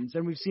Cousins,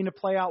 and we've seen it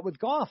play out with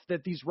Goff,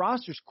 that these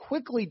rosters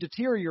quickly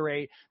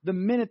deteriorate the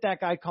minute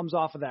that guy comes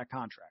off of that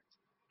contract.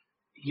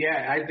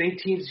 Yeah, I think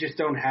teams just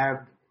don't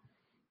have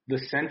the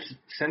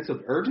sense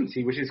of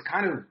urgency, which is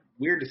kind of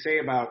weird to say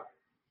about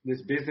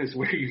this business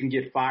where you can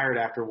get fired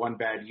after one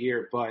bad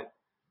year. But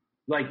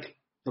like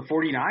the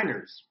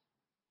 49ers,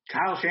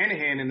 Kyle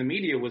Shanahan in the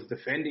media was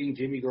defending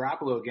Jimmy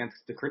Garoppolo against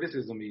the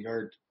criticism he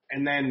heard.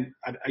 And then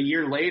a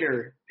year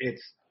later,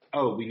 it's,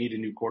 oh, we need a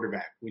new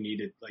quarterback. We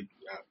needed,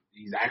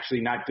 he's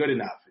actually not good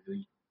enough.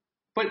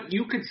 But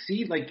you could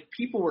see,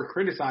 people were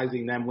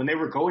criticizing them when they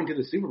were going to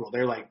the Super Bowl.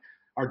 They're like,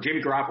 or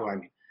Jimmy Garoppolo,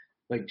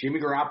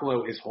 Jimmy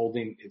Garoppolo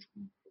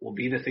will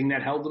be the thing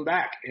that held them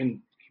back.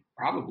 And he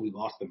probably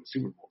lost them the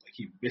Super Bowl.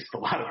 He missed a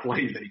lot of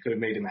plays that he could have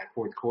made in that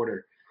fourth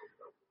quarter.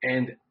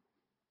 And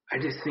I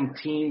just think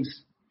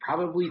teams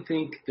probably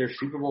think their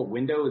Super Bowl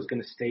window is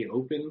going to stay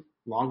open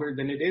longer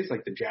than it is.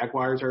 Like the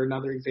Jaguars are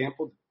another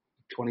example.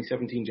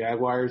 2017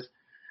 Jaguars.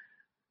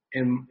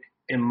 In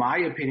my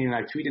opinion,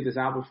 I tweeted this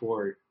out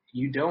before,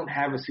 you don't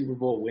have a Super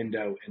Bowl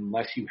window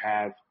unless you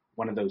have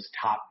one of those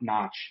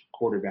top-notch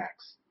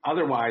quarterbacks.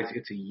 Otherwise,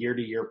 it's a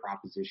year-to-year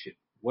proposition.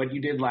 What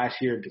you did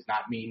last year does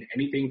not mean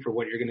anything for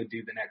what you're going to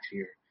do the next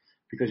year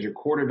because your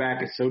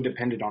quarterback is so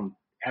dependent on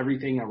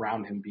everything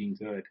around him being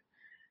good.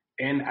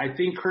 And I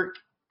think Kirk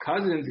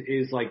Cousins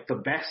is the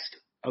best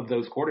of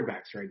those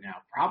quarterbacks right now,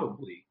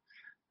 probably.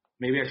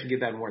 Maybe I should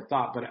give that more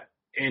thought,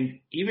 and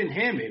even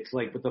him, it's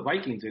with the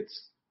Vikings,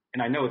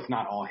 and I know it's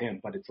not all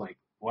him, but it's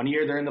 1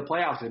 year they're in the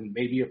playoffs and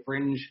maybe a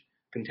fringe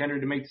contender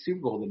to make the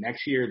Super Bowl. The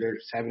next year they're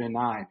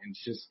 7-9, and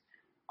it's just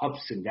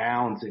ups and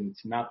downs, and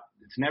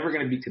it's never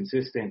going to be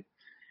consistent.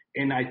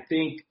 And I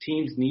think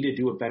teams need to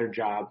do a better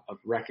job of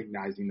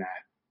recognizing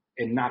that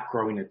and not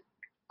growing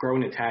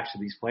attached to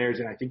these players.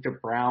 And I think the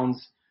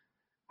Browns,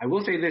 I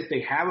will say this,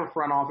 they have a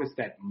front office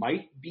that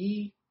might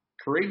be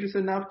courageous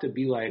enough to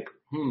be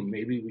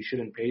maybe we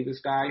shouldn't pay this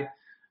guy.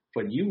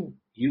 But you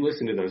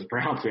listen to those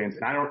Browns fans,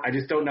 and I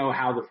just don't know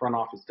how the front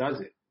office does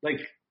it.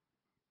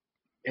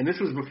 And this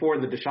was before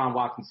the Deshaun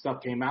Watson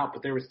stuff came out,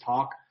 but there was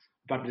talk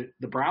about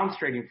the Browns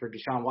trading for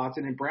Deshaun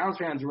Watson, and Browns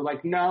fans were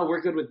like, no,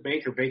 we're good with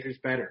Baker. Baker's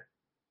better.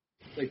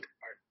 Are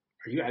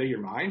you out of your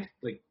mind?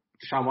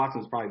 Deshaun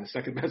Watson was probably the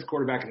second best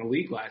quarterback in the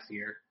league last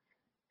year.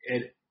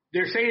 And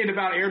they're saying it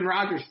about Aaron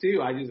Rodgers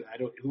too.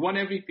 Who won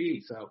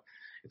MVP. So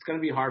it's going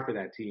to be hard for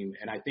that team.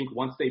 And I think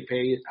once they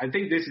pay, I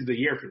think this is the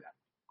year for them.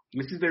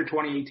 This is their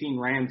 2018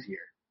 Rams year.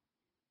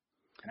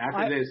 And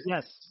after this.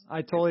 Yes,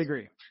 I totally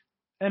agree.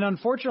 And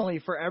unfortunately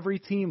for every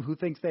team who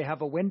thinks they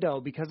have a window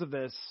because of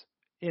this,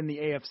 in the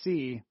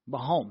AFC,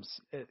 Mahomes.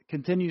 It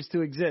continues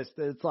to exist.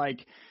 It's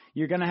like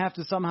you're going to have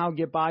to somehow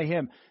get by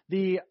him.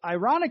 The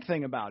ironic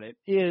thing about it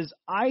is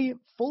I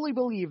fully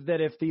believe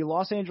that if the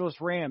Los Angeles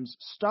Rams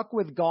stuck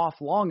with Goff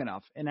long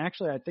enough, and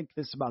actually I think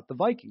this about the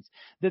Vikings,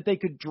 that they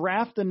could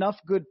draft enough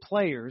good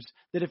players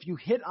that if you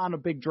hit on a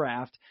big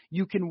draft,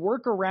 you can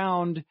work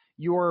around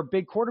your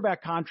big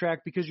quarterback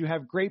contract because you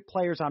have great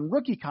players on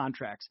rookie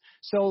contracts.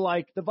 So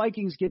like the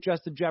Vikings get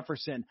Justin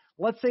Jefferson.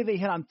 Let's say they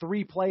hit on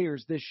 3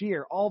 players this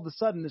year. All of a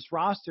sudden this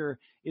roster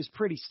is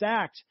pretty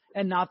stacked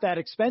and not that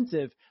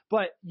expensive.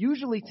 But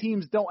usually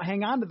teams don't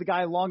hang on to the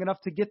guy long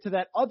enough to get to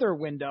that other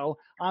window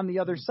on the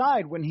other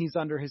side when he's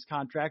under his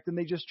contract, and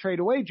they just trade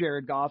away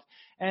Jared Goff.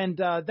 And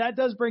that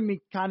does bring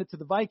me kind of to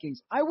the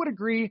Vikings. I would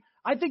agree.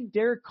 I think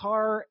Derek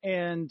Carr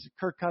and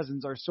Kirk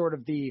Cousins are sort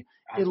of the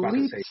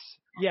elite.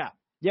 Yeah.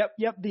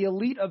 Yep, the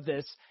elite of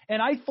this. And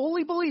I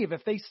fully believe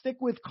if they stick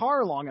with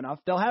Carr long enough,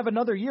 they'll have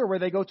another year where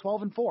they go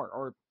 12-4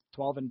 or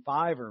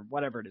 12-5 or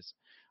whatever it is.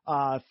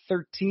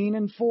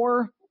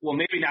 13-4. Well,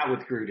 maybe not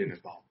with Gruden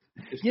involved.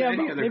 Yeah,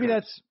 maybe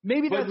that's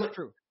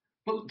true.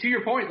 But to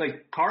your point,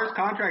 like Carr's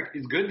contract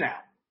is good now.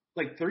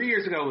 Like 3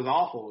 years ago it was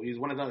awful. He's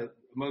one of the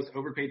most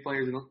overpaid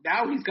players.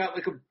 Now he's got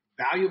like a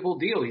valuable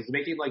deal. He's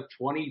making like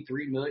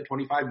 23 million,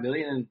 25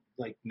 million. And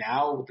like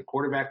now with the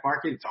quarterback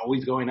market, it's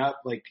always going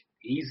up. Like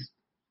he's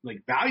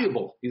like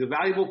valuable. He's a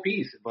valuable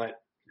piece. But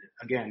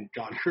again,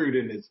 John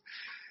Gruden is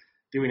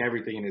doing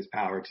everything in his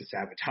power to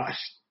sabotage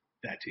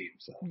that team.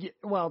 So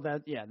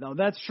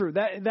that's true.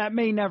 That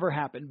may never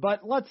happen.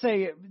 But let's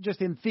say just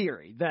in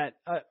theory that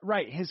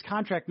his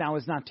contract now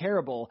is not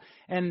terrible.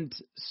 And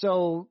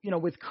so,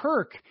 with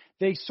Kirk,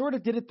 they sort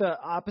of did it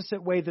the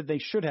opposite way that they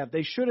should have.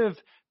 They should have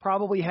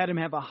probably had him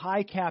have a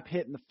high cap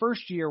hit in the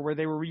first year where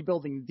they were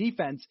rebuilding the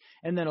defense,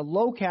 and then a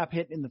low cap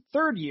hit in the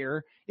third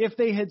year if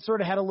they had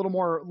sort of had a little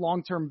more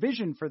long-term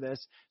vision for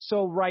this.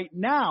 So right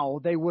now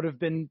they would have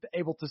been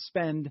able to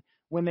spend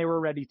when they were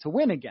ready to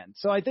win again.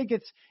 So I think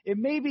it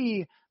may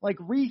be like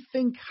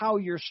rethink how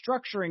you're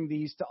structuring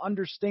these to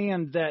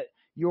understand that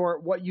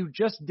what you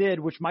just did,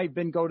 which might have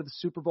been go to the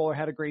Super Bowl or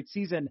had a great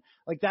season,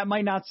 like that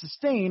might not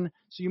sustain.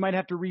 So you might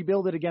have to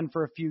rebuild it again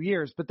for a few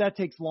years, but that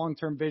takes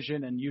long-term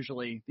vision. And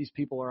usually these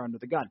people are under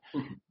the gun.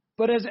 Mm-hmm.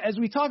 But as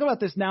we talk about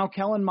this now,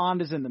 Kellen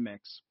Mond is in the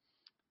mix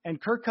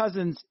and Kirk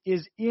Cousins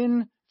is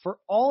in for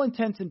all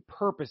intents and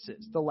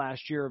purposes the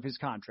last year of his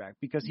contract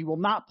because he will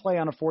not play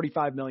on a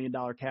 $45 million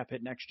cap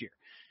hit next year.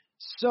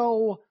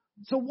 So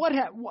what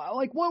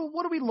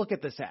do we look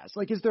at this as?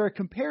 Like, is there a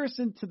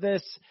comparison to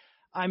this?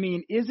 I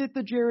mean, is it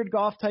the Jared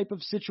Goff type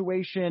of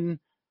situation?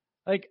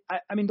 Like,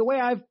 I mean, the way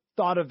I've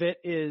thought of it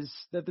is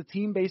that the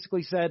team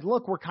basically said,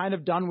 look, we're kind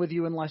of done with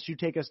you unless you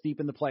take us deep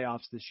in the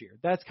playoffs this year.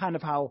 That's kind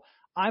of how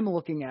I'm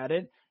looking at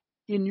it.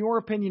 In your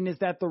opinion, is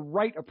that the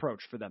right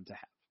approach for them to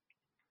have?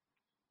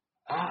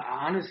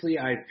 Honestly,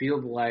 I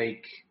feel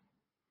like,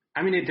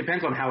 it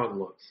depends on how it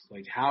looks.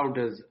 Like, how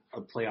does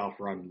a playoff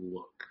run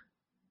look?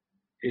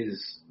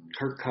 Is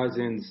Kirk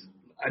Cousins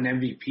an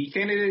MVP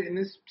candidate in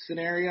this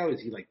scenario?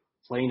 Is he like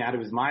playing out of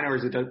his mind, or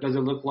does it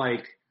look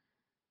like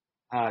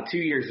 2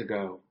 years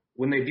ago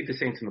when they beat the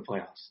Saints in the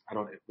playoffs?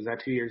 Was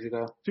that 2 years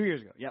ago? 2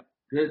 years ago, yep.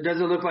 Does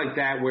it look like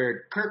that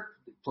where Kirk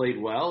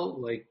played well?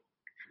 Like,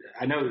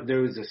 I know there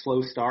was a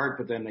slow start,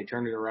 but then they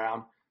turned it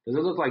around. Does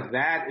it look like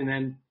that? And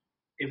then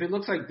if it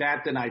looks like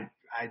that, then I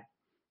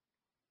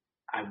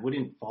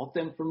wouldn't fault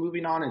them for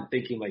moving on and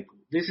thinking like,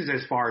 this is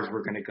as far as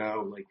we're going to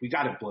go. Like, we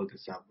got to blow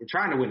this up. We're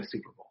trying to win a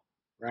Super Bowl,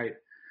 right?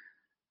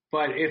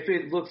 But if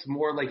it looks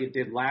more like it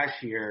did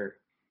last year,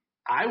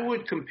 I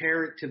would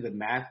compare it to the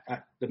Matt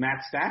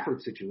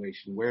Stafford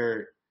situation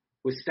where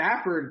with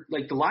Stafford,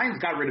 like the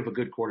Lions got rid of a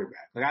good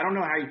quarterback. Like, I don't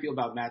know how you feel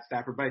about Matt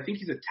Stafford, but I think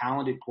he's a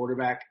talented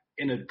quarterback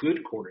and a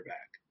good quarterback.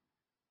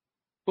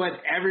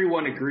 But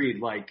everyone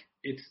agreed, like,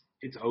 it's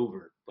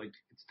over. Like,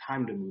 it's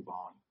time to move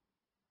on.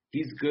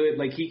 He's good.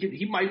 Like,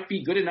 he might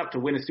be good enough to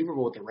win a Super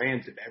Bowl with the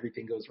Rams if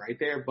everything goes right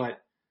there. But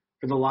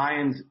for the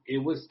Lions,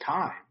 it was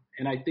time.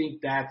 And I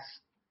think that's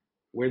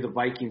where the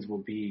Vikings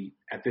will be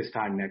at this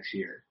time next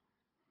year,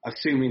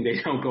 assuming they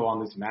don't go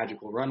on this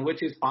magical run,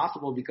 which is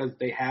possible because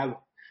they have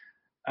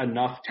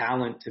enough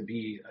talent to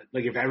be –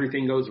 like, if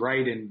everything goes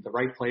right and the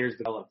right players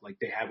develop, like,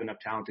 they have enough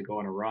talent to go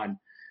on a run.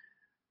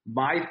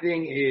 My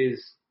thing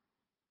is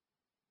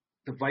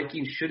the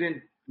Vikings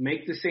shouldn't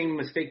make the same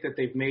mistake that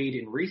they've made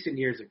in recent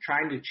years of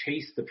trying to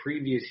chase the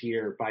previous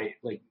year by,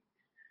 like,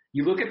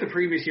 you look at the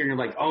previous year and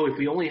you're like, oh, if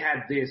we only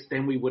had this,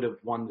 then we would have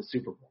won the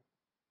Super Bowl.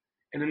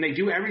 And then they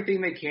do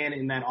everything they can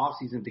in that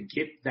offseason to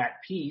get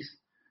that piece,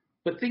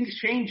 but things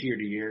change year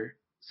to year.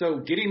 So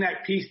getting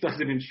that piece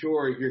doesn't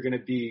ensure you're going to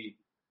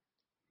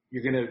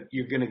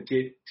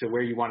get to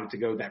where you wanted to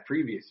go that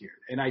previous year.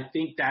 And I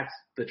think that's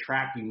the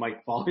trap you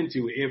might fall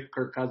into if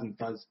Kirk Cousins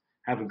does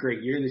have a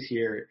great year this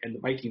year and the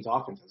Vikings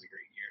offense has a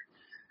great year.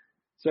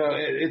 So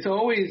it's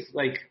always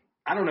like,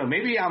 I don't know,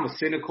 maybe I'm a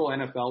cynical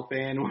NFL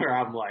fan where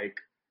I'm like,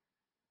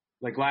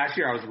 Like last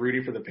year, I was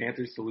rooting for the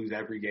Panthers to lose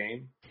every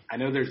game. I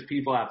know there's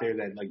people out there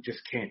that like just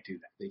can't do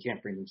that. They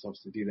can't bring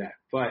themselves to do that.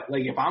 But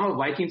like if I'm a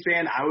Vikings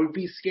fan, I would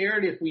be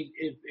scared if we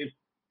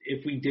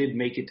did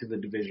make it to the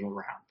divisional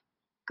round,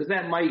 because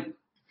that might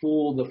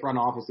fool the front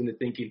office into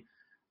thinking,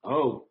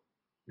 oh,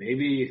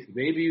 maybe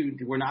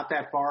we're not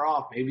that far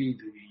off. Maybe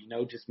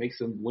just make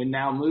some win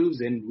now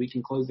moves and we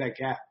can close that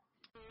gap.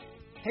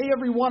 Hey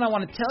everyone, I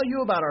want to tell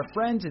you about our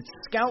friends at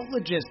Scout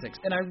Logistics,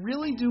 and I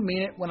really do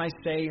mean it when I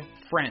say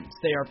friends.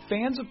 They are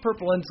fans of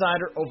Purple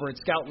Insider over at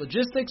Scout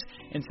Logistics,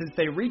 and since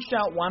they reached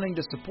out wanting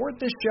to support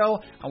this show,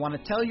 I want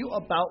to tell you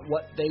about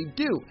what they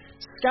do.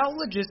 Scout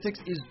Logistics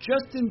is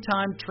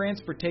just-in-time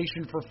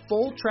transportation for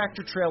full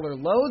tractor-trailer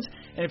loads,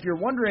 and if you're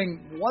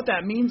wondering what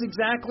that means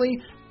exactly,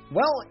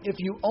 well, if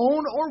you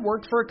own or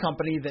work for a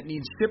company that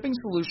needs shipping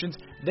solutions,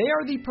 they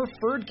are the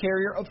preferred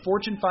carrier of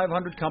Fortune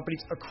 500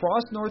 companies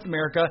across North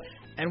America,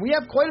 and we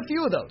have quite a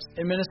few of those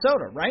in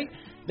Minnesota, right?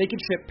 They can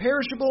ship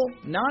perishable,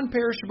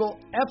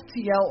 non-perishable,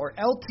 FTL, or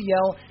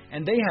LTL,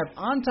 and they have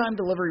on-time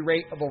delivery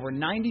rate of over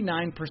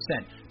 99%.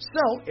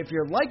 So, if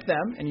you're like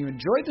them and you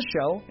enjoy the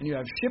show and you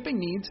have shipping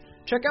needs,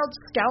 check out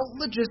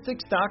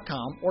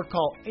scoutlogistics.com or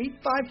call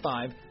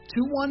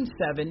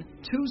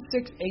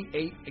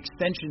 855-217-2688,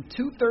 extension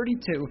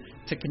 232,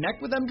 to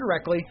connect with them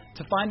directly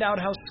to find out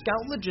how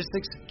Scout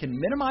Logistics can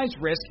minimize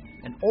risk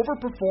and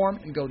overperform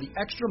and go the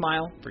extra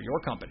mile for your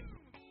company.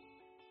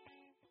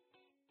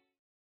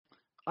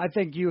 I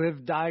think you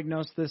have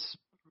diagnosed this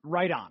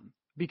right on,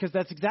 because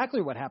that's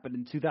exactly what happened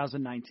in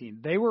 2019.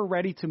 They were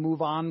ready to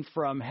move on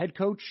from head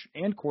coach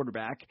and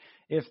quarterback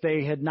if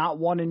they had not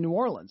won in New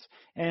Orleans.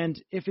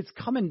 And if it's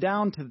coming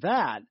down to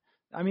that,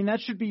 I mean, that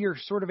should be your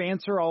sort of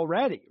answer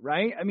already,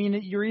 right? I mean,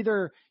 you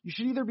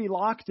should either be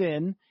locked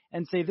in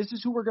and say, this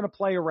is who we're going to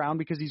play around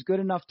because he's good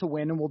enough to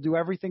win and we'll do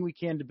everything we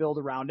can to build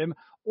around him,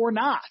 or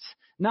not.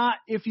 Not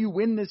if you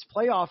win this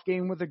playoff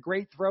game with a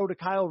great throw to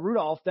Kyle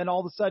Rudolph, then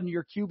all of a sudden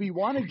you're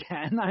QB1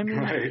 again. I mean,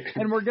 right.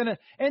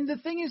 And the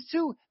thing is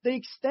too, they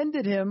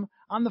extended him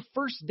on the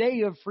first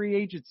day of free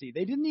agency.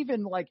 They didn't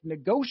even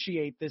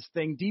negotiate this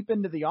thing deep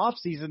into the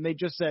offseason. They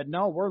just said,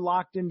 no, we're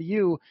locked into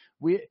you.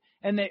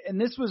 And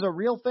this was a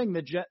real thing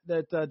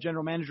that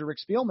general manager Rick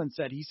Spielman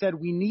said. He said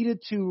we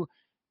needed to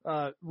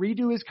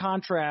redo his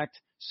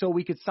contract so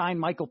we could sign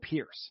Michael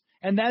Pierce.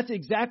 And that's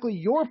exactly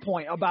your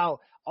point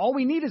about all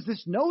we need is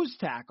this nose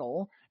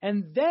tackle,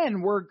 and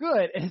then we're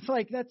good. And it's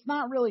like, that's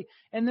not really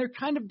 – and they're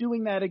kind of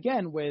doing that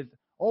again with,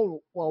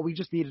 oh, well, we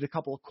just needed a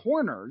couple of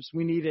corners.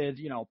 We needed,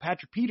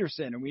 Patrick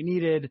Peterson, and we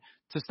needed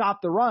to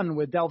stop the run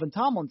with Delvin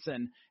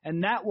Tomlinson,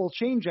 and that will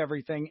change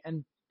everything.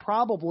 And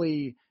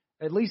probably,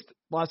 at least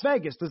Las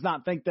Vegas does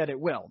not think that it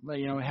will,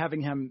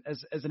 having him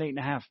as an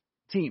 8.5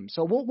 team.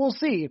 So we'll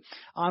see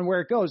on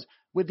where it goes.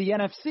 With the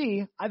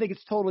NFC, I think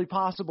it's totally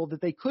possible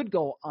that they could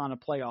go on a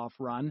playoff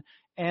run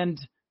and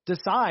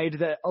decide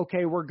that,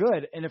 okay, we're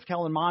good. And if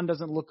Kellen Mond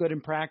doesn't look good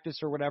in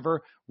practice or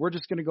whatever, we're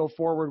just going to go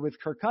forward with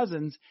Kirk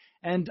Cousins.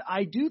 And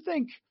I do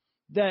think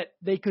that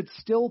they could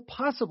still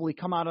possibly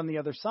come out on the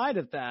other side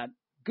of that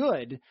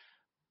good.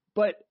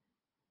 But,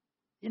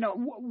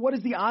 what are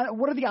the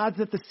odds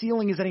that the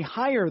ceiling is any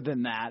higher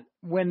than that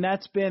when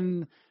that's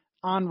been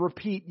on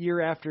repeat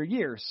year after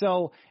year?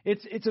 So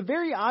it's a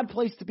very odd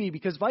place to be,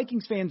 because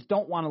Vikings fans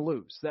don't want to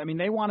lose. I mean,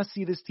 they want to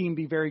see this team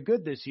be very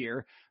good this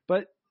year,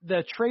 but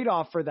the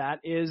trade-off for that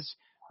is,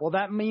 well,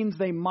 that means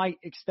they might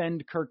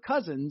extend Kirk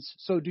Cousins.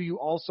 So do you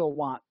also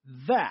want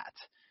that?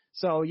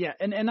 So yeah,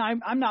 and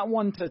I'm not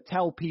one to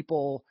tell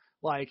people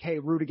hey,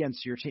 root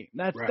against your team.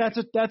 That's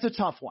a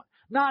tough one.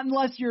 Not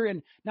unless you're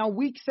in now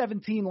week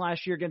 17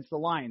 last year against the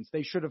Lions.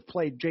 They should have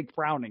played Jake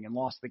Browning and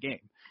lost the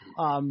game.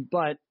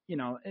 But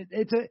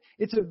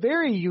it's a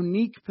very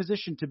unique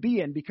position to be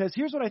in, because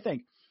here's what I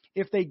think.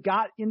 If they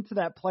got into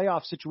that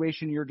playoff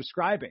situation you're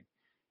describing,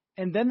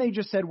 and then they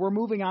just said, we're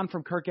moving on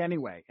from Kirk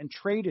anyway, and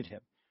traded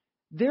him,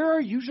 there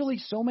are usually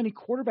so many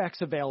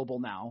quarterbacks available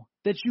now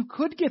that you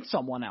could get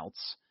someone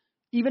else,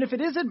 even if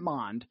it isn't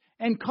Mond,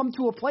 and come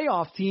to a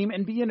playoff team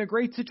and be in a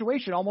great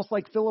situation, almost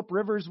like Phillip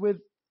Rivers with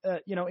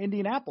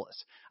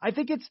Indianapolis. I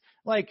think it's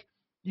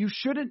you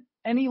shouldn't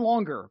any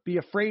longer be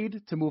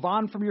afraid to move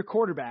on from your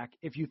quarterback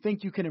if you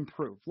think you can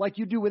improve, like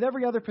you do with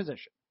every other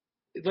position.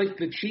 Like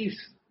the Chiefs.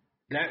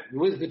 That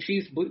was the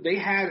Chiefs. They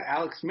had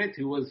Alex Smith,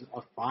 who was a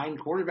fine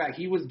quarterback.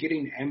 He was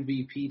getting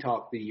MVP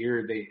talk the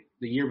year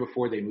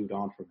before they moved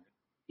on from him.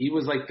 He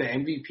was the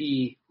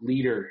MVP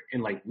leader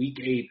in week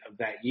 8 of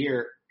that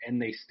year,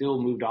 and they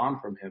still moved on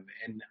from him.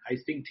 And I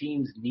think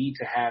teams need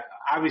to have,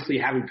 obviously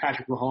having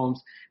Patrick Mahomes,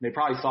 and they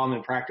probably saw him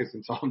in practice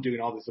and saw him doing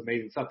all this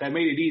amazing stuff. That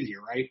made it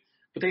easier, right?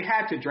 But they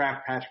had to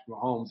draft Patrick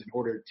Mahomes in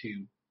order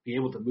to be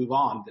able to move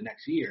on the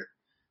next year.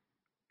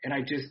 And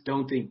I just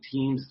don't think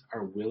teams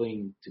are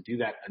willing to do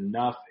that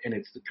enough. And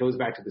it goes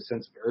back to the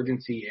sense of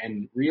urgency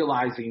and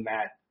realizing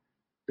that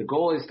the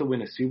goal is to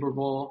win a Super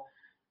Bowl.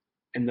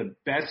 And the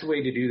best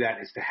way to do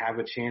that is to have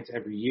a chance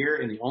every year.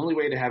 And the only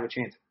way to have a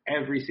chance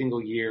every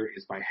single year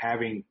is by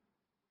having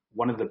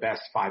one of the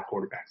best 5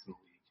 quarterbacks in the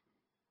league.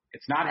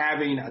 It's not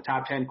having a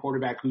top 10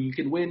 quarterback who you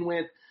can win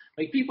with.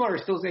 Like, people are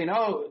still saying,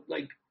 oh,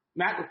 like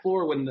Matt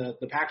LaFleur, when the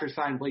Packers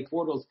signed Blake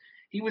Bortles,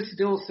 he was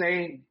still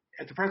saying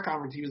at the press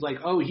conference, he was like,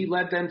 oh, he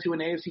led them to an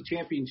AFC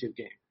championship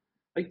game.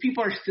 Like,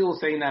 people are still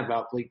saying that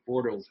about Blake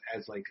Bortles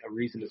as like a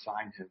reason to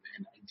sign him.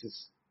 And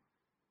just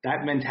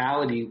that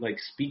mentality like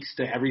speaks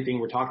to everything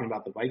we're talking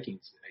about the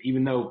Vikings,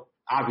 even though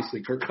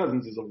obviously Kirk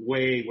Cousins is a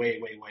way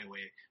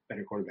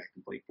better quarterback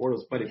than Blake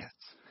Bortles, but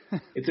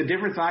it's a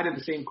different side of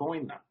the same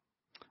coin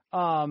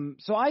though.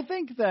 So I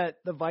think that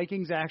the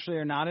Vikings actually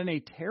are not in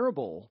a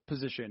terrible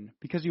position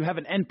because you have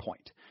an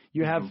endpoint.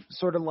 You have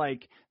sort of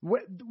like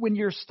when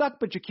you're stuck,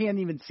 but you can't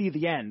even see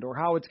the end or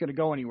how it's going to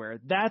go anywhere.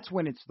 That's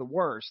when it's the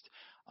worst.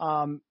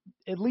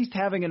 At least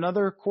having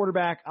another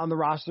quarterback on the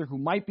roster who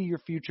might be your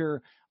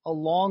future,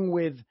 along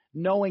with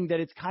knowing that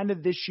it's kind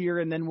of this year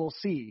and then we'll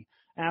see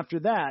after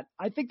that.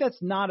 I think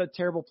that's not a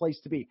terrible place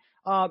to be.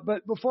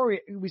 But before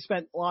we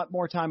spent a lot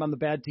more time on the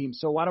bad team.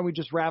 So why don't we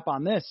just wrap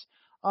on this?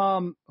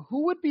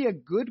 Who would be a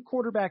good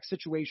quarterback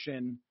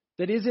situation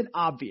that isn't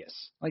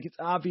obvious? Like, it's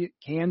obvious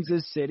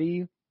Kansas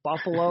City,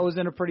 Buffalo's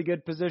in a pretty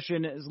good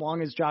position as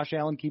long as Josh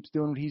Allen keeps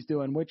doing what he's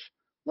doing, which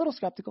a little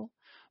skeptical.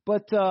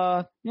 But,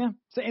 yeah,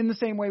 so in the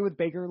same way with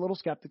Baker, a little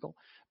skeptical.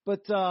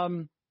 But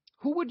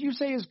who would you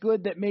say is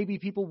good that maybe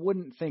people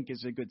wouldn't think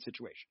is a good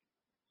situation?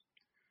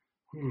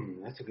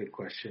 That's a good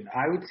question.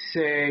 I would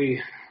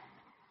say,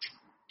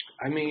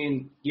 I'm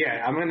going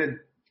to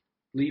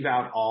leave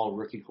out all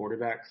rookie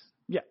quarterbacks.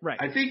 Yeah, right.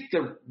 I think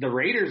the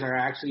Raiders are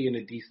actually in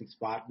a decent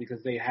spot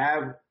because they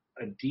have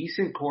a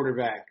decent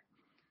quarterback.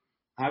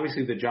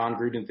 Obviously, the John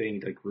Gruden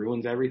thing like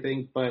ruins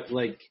everything, but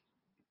like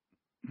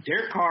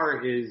Derek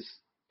Carr is,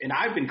 and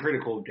I've been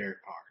critical of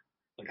Derek Carr.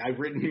 Like, I've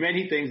written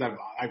many things.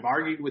 I've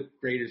argued with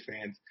Raiders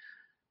fans,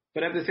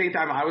 but at the same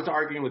time, I was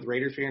arguing with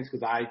Raiders fans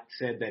because I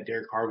said that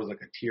Derek Carr was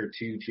like a tier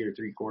 2, tier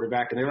 3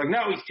 quarterback, and they're like,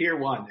 no, he's tier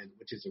 1,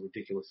 which is a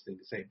ridiculous thing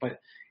to say. But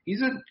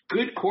he's a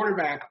good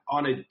quarterback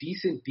on a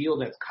decent deal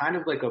that's kind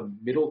of like a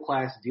middle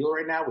class deal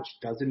right now, which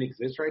doesn't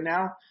exist right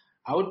now.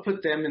 I would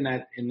put them in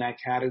that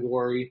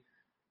category.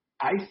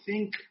 I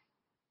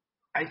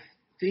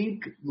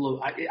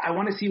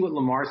want to see what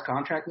Lamar's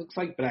contract looks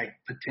like, but I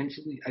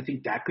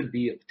think that could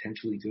be a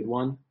potentially good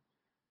one,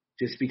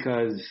 just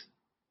because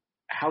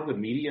how the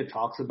media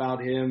talks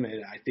about him,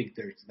 and I think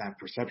there's that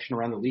perception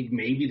around the league.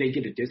 Maybe they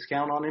get a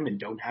discount on him and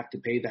don't have to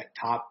pay that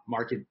top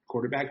market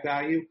quarterback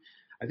value.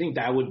 I think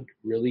that would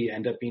really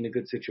end up being a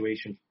good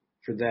situation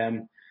for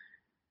them.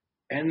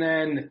 And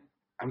then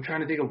I'm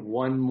trying to think of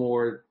one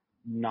more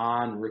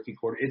non-rookie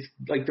quarter. It's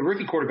like the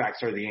rookie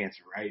quarterbacks are the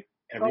answer, right?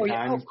 Every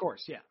time. Of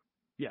course, yeah.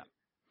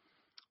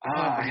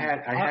 I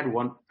had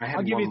one.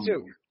 I'll give you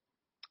two.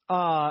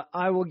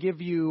 I will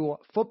give you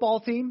football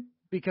team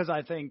because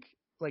I think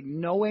like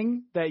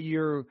knowing that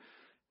you're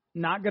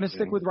not going to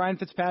stick with Ryan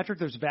Fitzpatrick,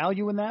 there's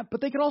value in that,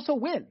 but they could also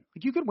win.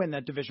 Like, you could win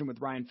that division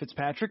with Ryan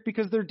Fitzpatrick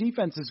because their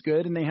defense is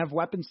good and they have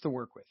weapons to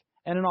work with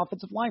and an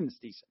offensive line that's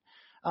decent.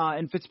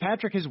 And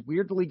Fitzpatrick has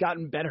weirdly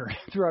gotten better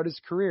throughout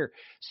his career.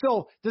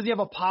 So does he have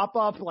a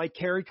pop-up like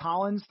Kerry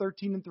Collins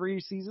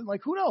 13-3 season? Like,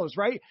 who knows,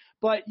 right?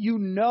 But you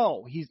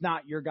know he's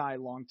not your guy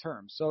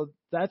long-term. So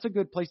that's a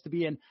good place to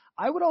be in.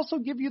 I would also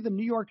give you the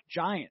New York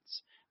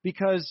Giants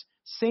because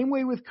same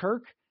way with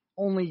Kirk,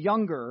 only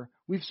younger,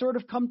 we've sort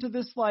of come to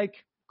this like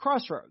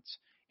crossroads.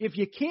 If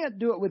you can't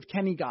do it with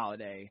Kenny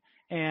Golladay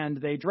and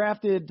they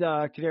drafted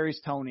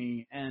Kadarius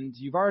Toney and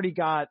you've already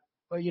got,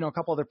 a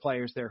couple other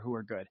players there who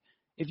are good.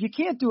 If you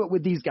can't do it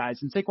with these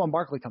guys and Saquon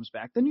Barkley comes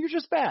back, then you're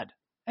just bad.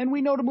 And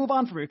we know to move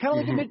on from you.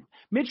 Kind of like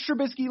Mitch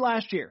Trubisky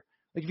last year.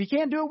 Like, if you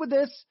can't do it with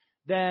this,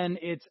 then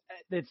it's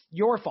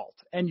your fault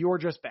and you're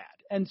just bad.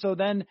 And so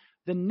then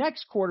the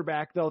next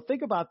quarterback, though,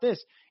 think about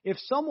this. If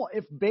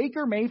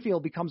Baker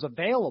Mayfield becomes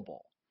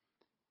available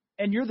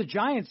and you're the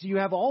Giants, you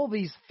have all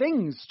these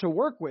things to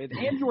work with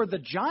and you're the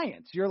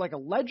Giants. You're like a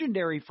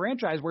legendary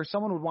franchise where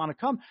someone would want to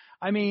come.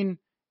 I mean,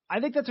 I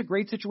think that's a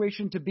great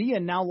situation to be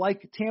in now,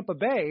 like Tampa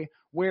Bay,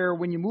 where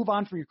when you move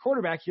on from your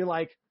quarterback, you're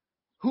like,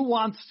 who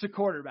wants to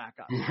quarterback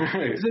us?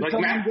 Is it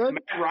like Matt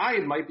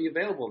Ryan might be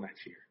available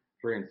next year,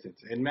 for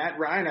instance. And Matt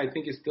Ryan, I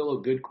think, is still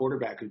a good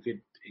quarterback who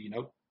could,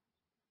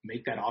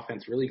 make that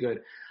offense really good.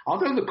 I'll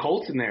throw the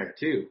Colts in there,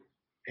 too.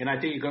 And I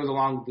think it goes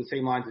along the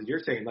same lines as you're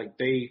saying. Like,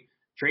 they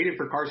traded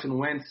for Carson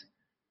Wentz,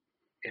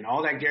 and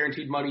all that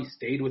guaranteed money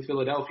stayed with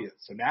Philadelphia.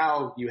 So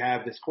now you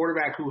have this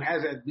quarterback who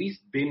has at least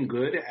been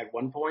good at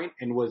one point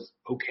and was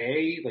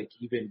okay, like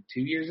even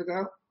 2 years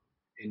ago,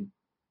 and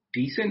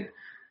decent.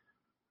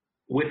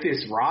 With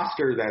this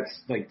roster that's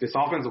like this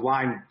offensive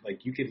line,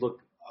 like you could look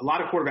 – a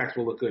lot of quarterbacks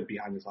will look good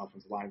behind this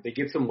offensive line. If they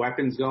get some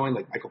weapons going,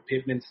 like Michael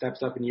Pittman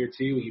steps up in year 2.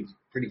 He was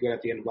pretty good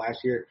at the end of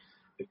last year.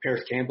 If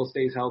Paris Campbell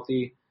stays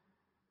healthy,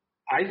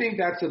 I think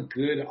that's a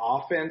good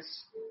offense,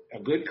 a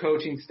good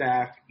coaching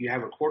staff. You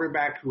have a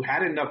quarterback who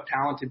had enough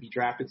talent to be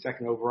drafted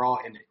second overall,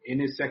 and in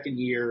his second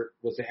year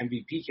was an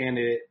MVP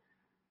candidate.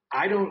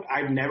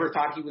 I've never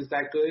thought he was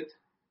that good,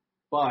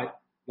 but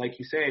like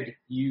you said,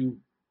 you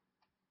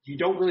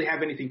don't really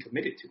have anything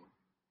committed to him.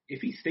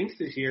 If he stinks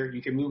this year,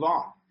 you can move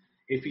on.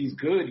 if he's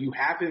good, you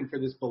have him for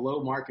this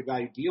below market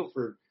value deal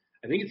for,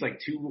 I think it's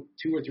like two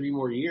or three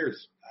more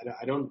years.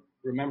 I don't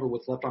remember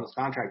what's left on his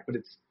contract, but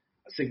it's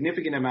a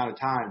significant amount of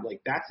time.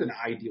 Like, that's an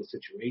ideal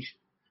situation.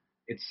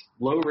 It's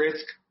low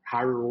risk,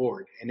 high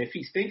reward. And if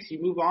he stinks,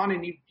 you move on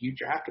and you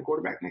draft a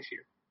quarterback next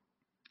year.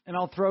 And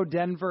I'll throw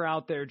Denver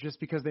out there just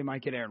because they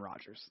might get Aaron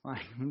Rodgers.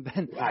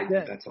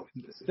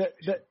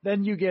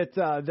 Then you get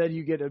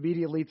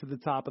immediately to the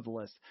top of the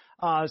list.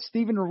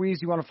 Steven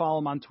Ruiz, you want to follow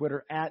him on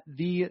Twitter at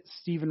the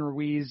Steven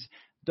Ruiz.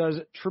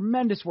 Does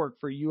tremendous work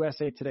for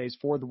USA Today's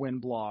For the Win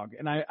blog.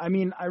 And I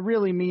mean, I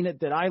really mean it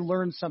that I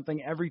learn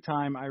something every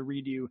time I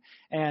read you.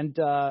 And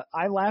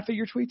I laugh at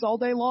your tweets all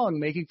day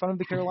long, making fun of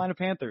the Carolina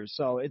Panthers.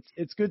 So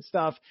it's good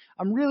stuff.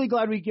 I'm really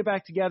glad we get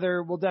back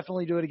together. We'll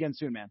definitely do it again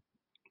soon, man.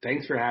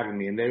 Thanks for having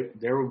me. And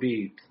there will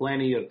be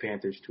plenty of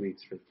Panthers tweets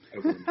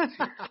over the next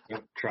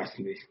year. Trust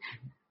me.